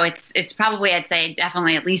me. So it's probably, I'd say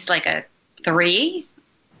definitely at least like a 3,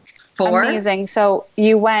 4. Amazing. So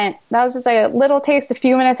you went, that was just like a little taste, a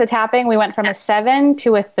few minutes of tapping. We went from a 7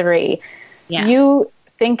 to a 3. Yeah. You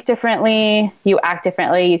think differently, you act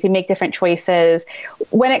differently, you can make different choices.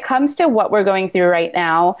 When it comes to what we're going through right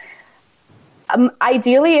now,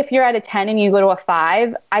 ideally, if you're at a 10 and you go to a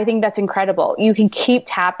 5, I think that's incredible. You can keep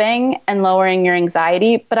tapping and lowering your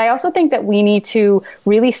anxiety. But I also think that we need to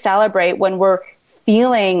really celebrate when we're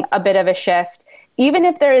feeling a bit of a shift. Even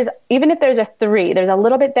if there's a 3, there's a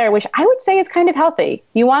little bit there, which I would say is kind of healthy.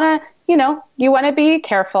 You want to be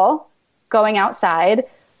careful going outside,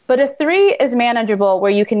 but a 3 is manageable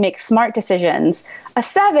where you can make smart decisions. A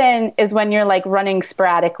 7 is when you're like running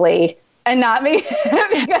sporadically and not me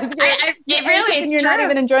because you're not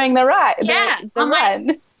even enjoying the ride. Yeah. The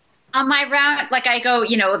run. On my route, like I go,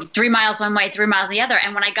 3 miles one way, 3 miles the other.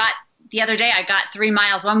 And when I got the other day, I got 3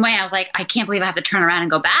 miles one way. I was like, I can't believe I have to turn around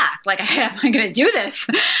and go back. Like, how am I going to do this?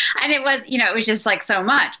 And it was, it was just like so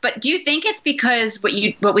much. But do you think it's because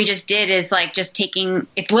what we just did is like just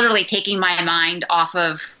it's literally taking my mind off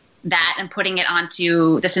of that and putting it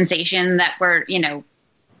onto the sensation that we're,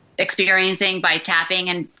 experiencing by tapping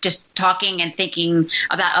and just talking and thinking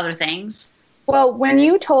about other things? Well, when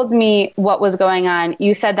you told me what was going on,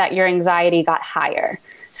 you said that your anxiety got higher.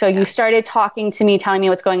 So you started talking to me, telling me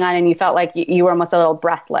what's going on, and you felt like you were almost a little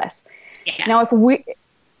breathless. Yeah. Now,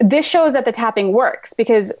 this shows that the tapping works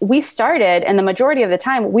because we started, and the majority of the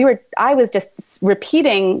time I was just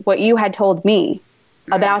repeating what you had told me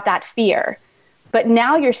about that fear. But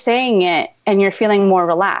now you're saying it and you're feeling more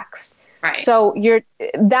relaxed. Right. So it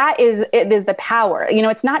is the power.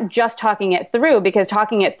 It's not just talking it through, because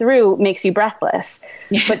talking it through makes you breathless,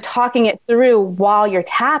 but talking it through while you're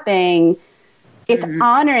tapping, it's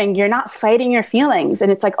honoring, you're not fighting your feelings.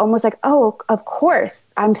 And it's like, almost like, oh, of course,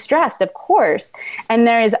 I'm stressed, of course. And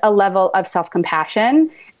there is a level of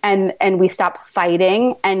self-compassion and we stop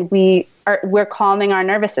fighting and we're calming our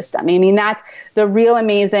nervous system. I mean, that's the real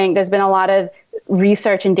amazing, there's been a lot of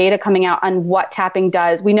research and data coming out on what tapping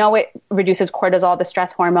does. We know it reduces cortisol, the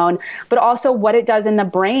stress hormone, but also what it does in the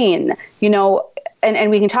brain,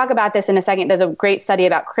 and we can talk about this in a second. There's a great study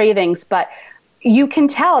about cravings, but you can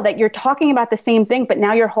tell that you're talking about the same thing, but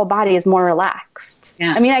now your whole body is more relaxed.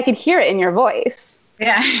 Yeah. I mean, I could hear it in your voice.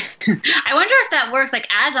 Yeah. I wonder if that works, like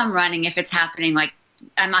as I'm running, if it's happening, like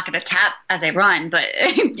I'm not going to tap as I run, but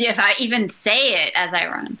if I even say it as I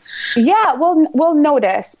run. Yeah, we'll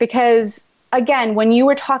notice, because again, when you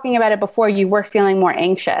were talking about it before, you were feeling more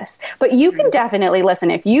anxious, but you can definitely listen.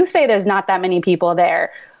 If you say there's not that many people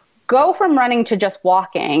there, go from running to just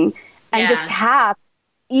walking and just tap.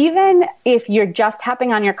 Even if you're just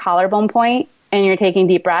tapping on your collarbone point and you're taking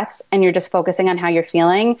deep breaths and you're just focusing on how you're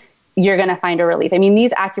feeling, you're going to find a relief. I mean,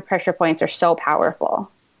 these acupressure points are so powerful.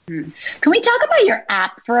 Can we talk about your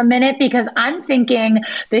app for a minute? Because I'm thinking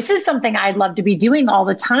this is something I'd love to be doing all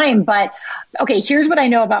the time. But okay, here's what I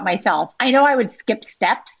know about myself. I know I would skip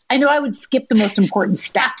steps. I know I would skip the most important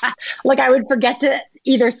steps. Like I would forget to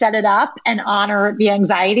either set it up and honor the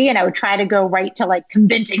anxiety, and I would try to go right to like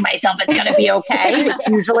convincing myself it's going to be okay, which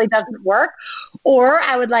usually doesn't work. Or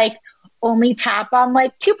I would like only tap on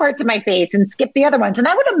like 2 parts of my face and skip the other ones. And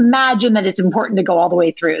I would imagine that it's important to go all the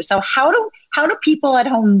way through. So how do people at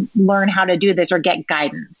home learn how to do this or get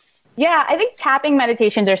guidance? Yeah, I think tapping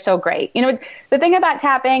meditations are so great. The thing about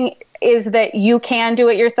tapping is that you can do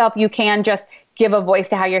it yourself. You can just give a voice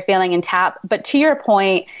to how you're feeling and tap. But to your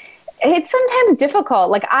point, it's sometimes difficult.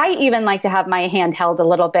 Like I even like to have my hand held a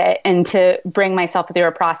little bit and to bring myself through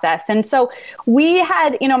a process. And so we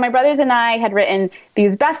had, my brothers and I had written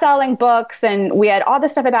these best-selling books and we had all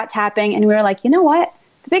this stuff about tapping. And we were like, you know what?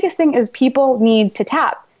 The biggest thing is people need to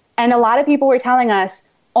tap. And a lot of people were telling us,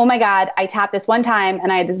 oh my God, I tapped this one time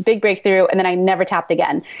and I had this big breakthrough and then I never tapped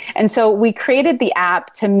again. And so we created the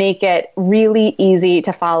app to make it really easy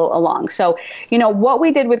to follow along. So, what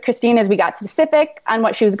we did with Christine is we got specific on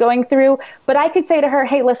what she was going through, but I could say to her,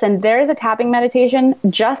 hey, listen, there is a tapping meditation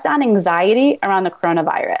just on anxiety around the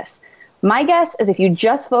coronavirus. My guess is if you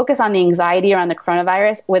just focus on the anxiety around the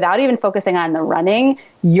coronavirus without even focusing on the running,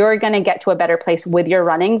 you're going to get to a better place with your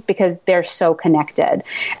running because they're so connected.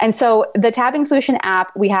 And so the Tapping Solution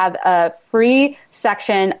app, we have a free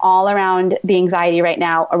section all around the anxiety right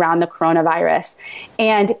now around the coronavirus.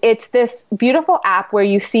 And it's this beautiful app where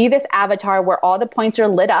you see this avatar where all the points are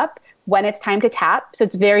lit up when it's time to tap. So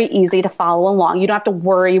it's very easy to follow along. You don't have to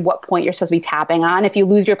worry what point you're supposed to be tapping on. If you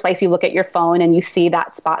lose your place, you look at your phone and you see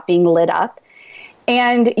that spot being lit up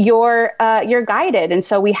and you're guided. And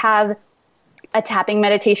so we have a tapping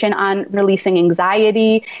meditation on releasing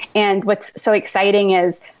anxiety. And what's so exciting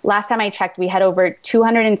is last time I checked, we had over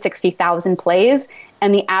 260,000 plays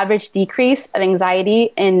and the average decrease of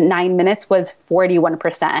anxiety in 9 minutes was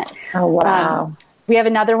 41%. Oh, wow. We have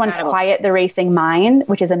another one, Quiet the Racing Mind,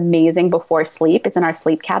 which is amazing before sleep. It's in our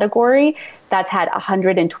sleep category. That's had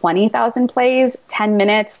 120,000 plays, 10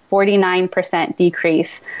 minutes, 49%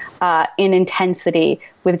 decrease in intensity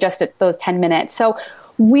with just those 10 minutes. So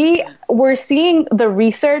we're seeing the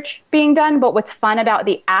research being done, but what's fun about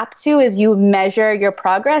the app too is you measure your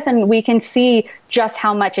progress and we can see just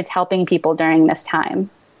how much it's helping people during this time.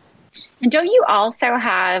 And don't you also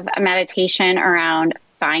have a meditation around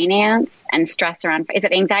finance and stress around, is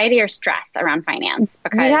it anxiety or stress around finance?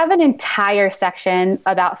 Because we have an entire section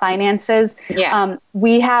about finances. Yeah.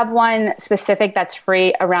 We have one specific that's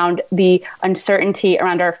free around the uncertainty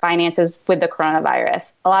around our finances with the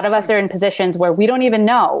coronavirus. A lot of us are in positions where we don't even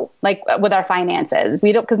know, like with our finances,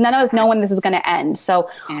 because none of us know when this is going to end. So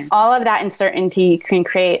all of that uncertainty can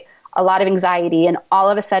create a lot of anxiety, and all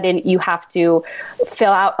of a sudden you have to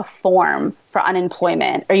fill out a form for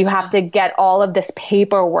unemployment, or you have to get all of this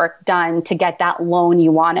paperwork done to get that loan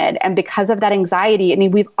you wanted. And because of that anxiety, I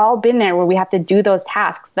mean, we've all been there where we have to do those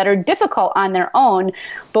tasks that are difficult on their own,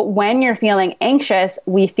 but when you're feeling anxious,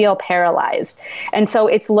 we feel paralyzed. And so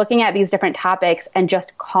it's looking at these different topics and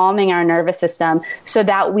just calming our nervous system so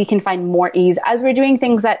that we can find more ease as we're doing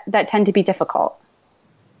things that tend to be difficult.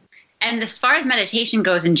 And as far as meditation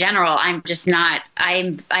goes in general, I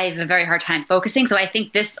have a very hard time focusing. So I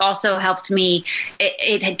think this also helped me.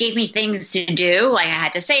 It gave me things to do. Like I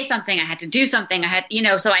had to say something, I had to do something,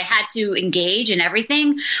 so I had to engage in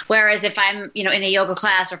everything. Whereas if I'm, in a yoga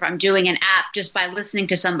class or if I'm doing an app, just by listening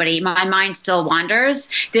to somebody, my mind still wanders.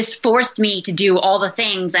 This forced me to do all the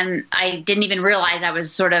things and I didn't even realize I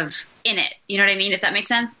was sort of in it. You know what I mean? If that makes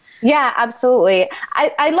sense? Yeah, absolutely.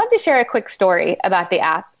 I'd love to share a quick story about the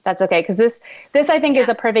app. That's okay. Because this I think is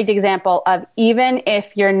a perfect example of even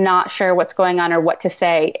if you're not sure what's going on or what to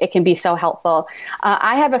say, it can be so helpful.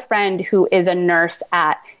 I have a friend who is a nurse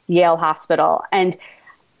at Yale Hospital. And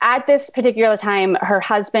at this particular time, her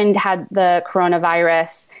husband had the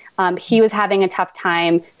coronavirus. He was having a tough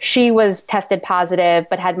time. She was tested positive,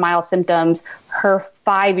 but had mild symptoms. Her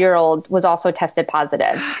 5-year-old was also tested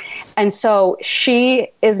positive. And so she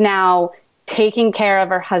is now taking care of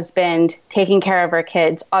her husband, taking care of her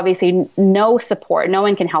kids, obviously no support, no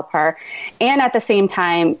one can help her. And at the same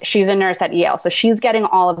time, she's a nurse at Yale. So she's getting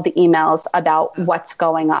all of the emails about what's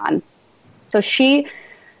going on. So she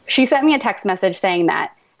sent me a text message saying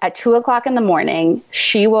that at 2:00 in the morning,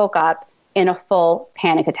 she woke up in a full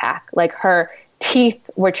panic attack. Like her teeth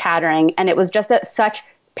were chattering and it was just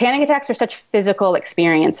panic attacks are such physical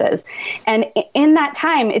experiences. And in that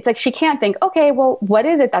time, it's like she can't think, okay, well, what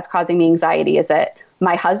is it that's causing me anxiety? Is it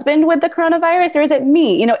my husband with the coronavirus or is it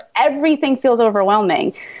me? Everything feels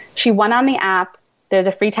overwhelming. She went on the app. There's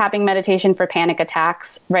a free tapping meditation for panic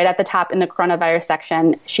attacks right at the top in the coronavirus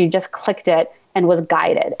section. She just clicked it and was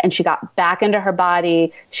guided. And she got back into her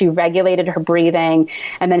body. She regulated her breathing.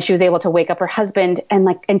 And then she was able to wake up her husband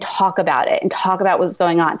and talk about it and talk about what's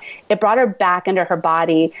going on. It brought her back into her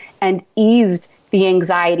body and eased the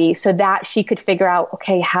anxiety so that she could figure out,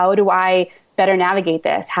 okay, how do I better navigate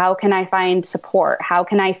this? How can I find support? How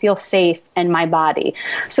can I feel safe in my body?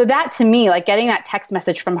 So that to me, getting that text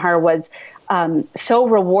message from her was so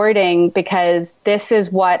rewarding, because this is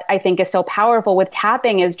what I think is so powerful with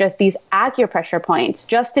tapping is just these acupressure points,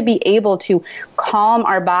 just to be able to calm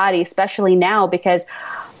our body, especially now, because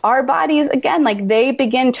our bodies, again, they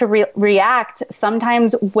begin to react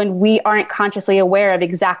sometimes when we aren't consciously aware of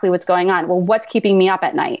exactly what's going on. Well, what's keeping me up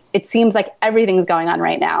at night? It seems like everything's going on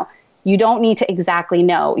right now. You don't need to exactly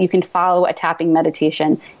know. You can follow a tapping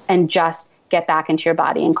meditation and just get back into your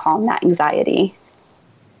body and calm that anxiety.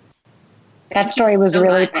 That story was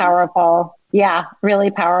really powerful. Yeah,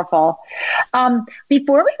 really powerful.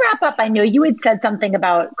 Before we wrap up, I know you had said something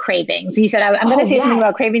about cravings. You said, I'm going to say something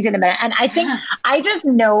about cravings in a minute. And I think I just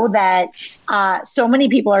know that so many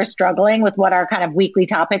people are struggling with what our kind of weekly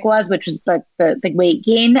topic was, which was the weight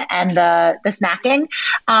gain and the snacking.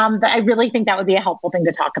 That I really think that would be a helpful thing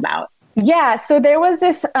to talk about. Yeah, so there was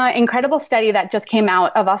this incredible study that just came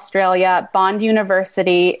out of Australia, Bond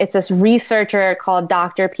University. It's this researcher called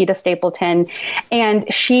Dr. Peta Stapleton,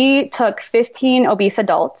 and she took 15 obese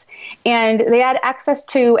adults, and they had access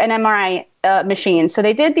to an MRI machine. So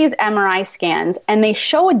they did these MRI scans, and they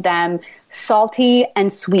showed them salty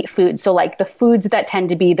and sweet foods. So like the foods that tend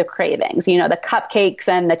to be the cravings, you know, the cupcakes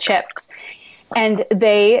and the chips. And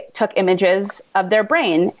they took images of their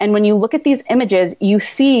brain. And when you look at these images, you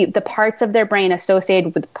see the parts of their brain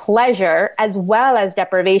associated with pleasure as well as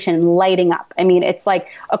deprivation lighting up. I mean, it's like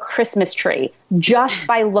a Christmas tree just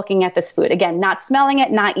by looking at this food. Again, not smelling it,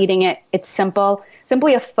 not eating it. It's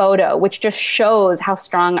simply a photo, which just shows how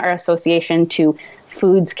strong our association to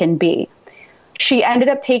foods can be. She ended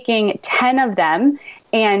up taking 10 of them,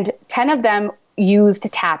 and 10 of them used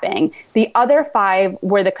tapping. The other 5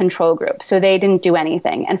 were the control group, so they didn't do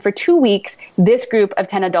anything. And for 2 weeks, this group of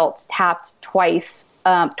 10 adults tapped twice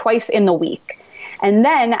in the week. And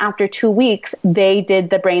then after 2 weeks, they did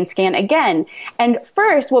the brain scan again. And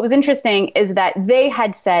first, what was interesting is that they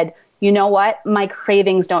had said, you know what, my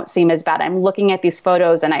cravings don't seem as bad. I'm looking at these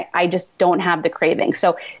photos and I just don't have the cravings.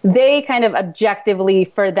 So they kind of objectively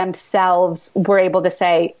for themselves were able to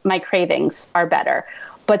say, my cravings are better.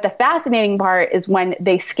 But the fascinating part is when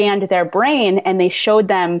they scanned their brain and they showed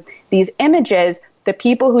them these images, the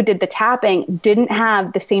people who did the tapping didn't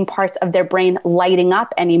have the same parts of their brain lighting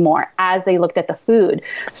up anymore as they looked at the food.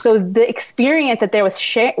 So the experience that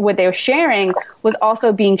what they were sharing was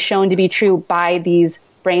also being shown to be true by these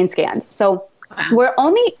brain scans. So we're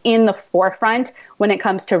only in the forefront when it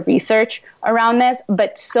comes to research around this,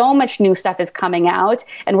 but so much new stuff is coming out,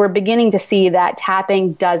 and we're beginning to see that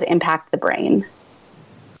tapping does impact the brain.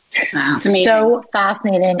 Wow. So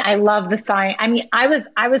fascinating. I love the science. I mean, I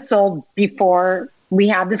was sold before we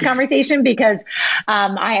had this conversation because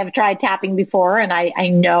I have tried tapping before, and I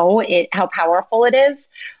know how powerful it is,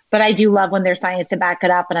 but I do love when there's science to back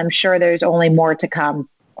it up, and I'm sure there's only more to come.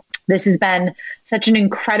 This has been such an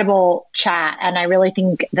incredible chat, and I really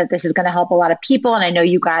think that this is going to help a lot of people. And I know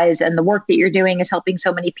you guys and the work that you're doing is helping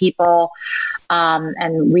so many people.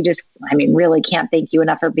 And we just, really can't thank you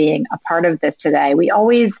enough for being a part of this today. We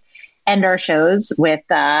always end our shows with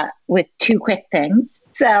 2 quick things.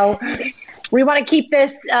 So we want to keep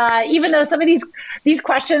this, even though some of these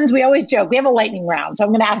questions, we always joke, we have a lightning round. So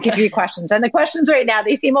I'm going to ask you 3 questions. And the questions right now,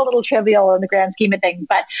 they seem a little trivial in the grand scheme of things.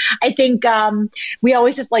 But I think we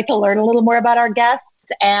always just like to learn a little more about our guests.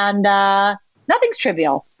 And nothing's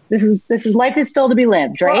trivial. This is life is still to be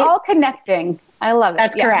lived, right? We're all connecting. I love it.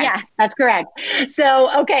 That's correct. Yeah. That's correct.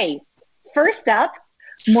 So, okay. First up,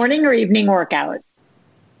 morning or evening workout?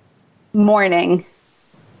 Morning.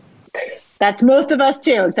 That's most of us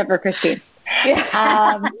too, except for Christine.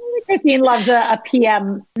 Christine loves a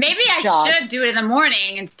PM. Maybe I should do it in the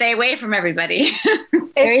morning and stay away from everybody.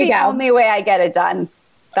 There you go. The only way I get it done.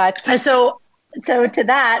 That's so to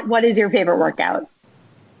that, what is your favorite workout?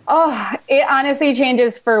 Oh, it honestly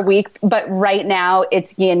changes for week, but right now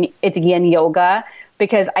it's yin yoga,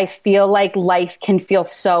 because I feel like life can feel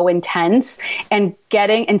so intense, and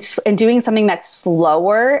getting and doing something that's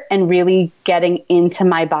slower and really getting into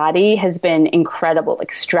my body has been incredible,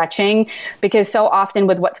 like stretching, because so often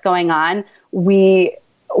with what's going on, we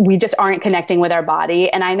just aren't connecting with our body.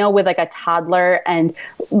 And I know with like a toddler and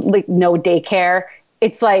like no daycare,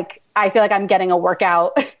 it's like, I feel like I'm getting a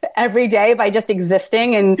workout every day by just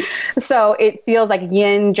existing. And so it feels like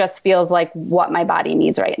yin just feels like what my body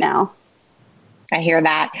needs right now. I hear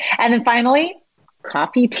that. And then finally,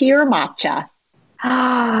 coffee, tea, or matcha?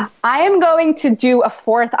 I am going to do a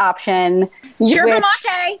 4th option. Yerba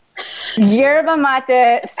mate. Yerba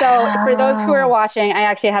mate. So for those who are watching, I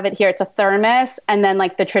actually have it here. It's a thermos, and then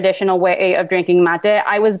like the traditional way of drinking mate.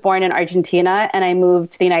 I was born in Argentina, and I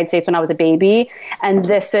moved to the United States when I was a baby. And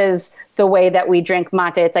this is the way that we drink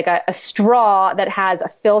mate. It's like a straw that has a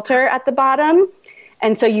filter at the bottom.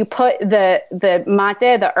 And so you put the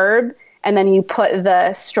mate, the herb, and then you put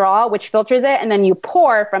the straw, which filters it, and then you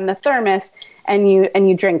pour from the thermos, and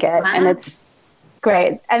you drink it. Wow. And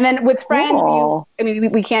Great. And then with friends,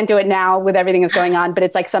 we can't do it now with everything that's going on, but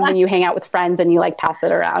it's like something you hang out with friends and you like pass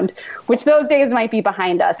it around, which those days might be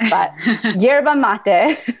behind us, but yerba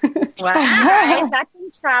mate. Wow.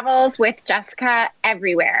 Second travels with Jessica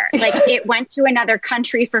everywhere. Like it went to another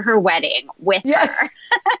country for her wedding with her.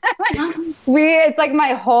 It's like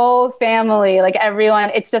my whole family, like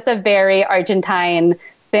everyone, it's just a very Argentine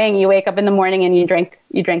thing. You wake up in the morning and you drink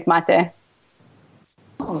mate.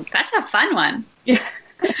 Oh, that's a fun one. Yeah.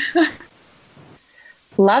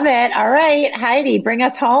 Love it. All right, Heidi, bring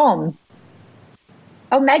us home.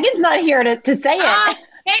 Oh, Megan's not here to say it.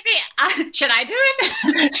 Maybe. Should I do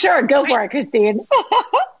it? Sure, go for it, Christine.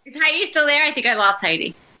 Is Heidi still there? I think I lost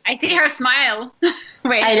Heidi. I see her smile.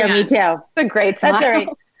 Wait, I know, me too. It's a great smile. That's all right.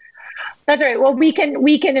 That's right. Well, we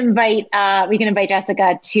can invite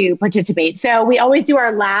Jessica to participate. So we always do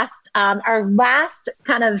our last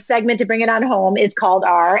kind of segment to bring it on home is called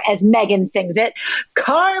as Megan sings it,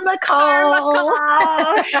 Karma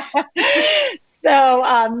Call.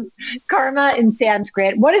 So karma in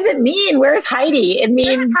Sanskrit, what does it mean? Where's Heidi? It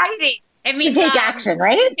means Heidi. It means to take action,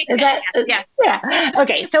 right? Yeah.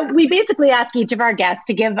 Okay. So we basically ask each of our guests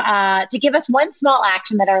to give us one small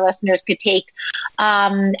action that our listeners could take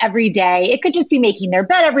every day. It could just be making their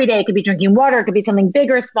bed every day. It could be drinking water. It could be something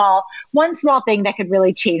big or small. One small thing that could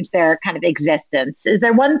really change their kind of existence. Is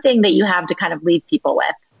there one thing that you have to kind of leave people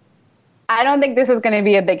with? I don't think this is going to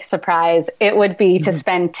be a big surprise. It would be to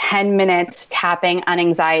spend 10 minutes tapping on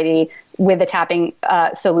anxiety with the Tapping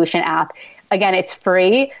Solution app. Again, it's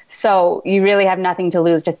free, so you really have nothing to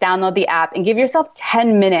lose. Just download the app and give yourself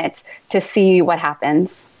 10 minutes to see what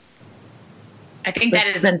happens. I think that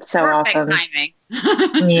is been so perfect awesome. Timing.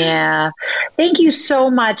 Yeah. Thank you so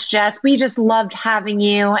much, Jess. We just loved having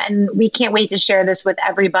you, and we can't wait to share this with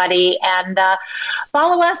everybody. And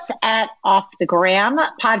follow us at Off the Gram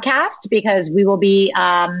podcast, because we will be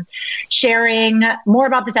sharing more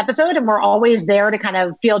about this episode, and we're always there to kind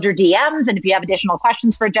of field your DMs. And if you have additional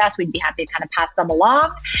questions for Jess, we'd be happy to kind of pass them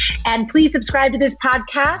along. And please subscribe to this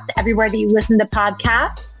podcast everywhere that you listen to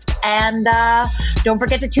podcasts. And don't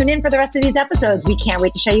forget to tune in for the rest of these episodes. We can't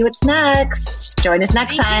wait to show you what's next. Join us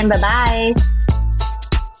next time. Bye-bye.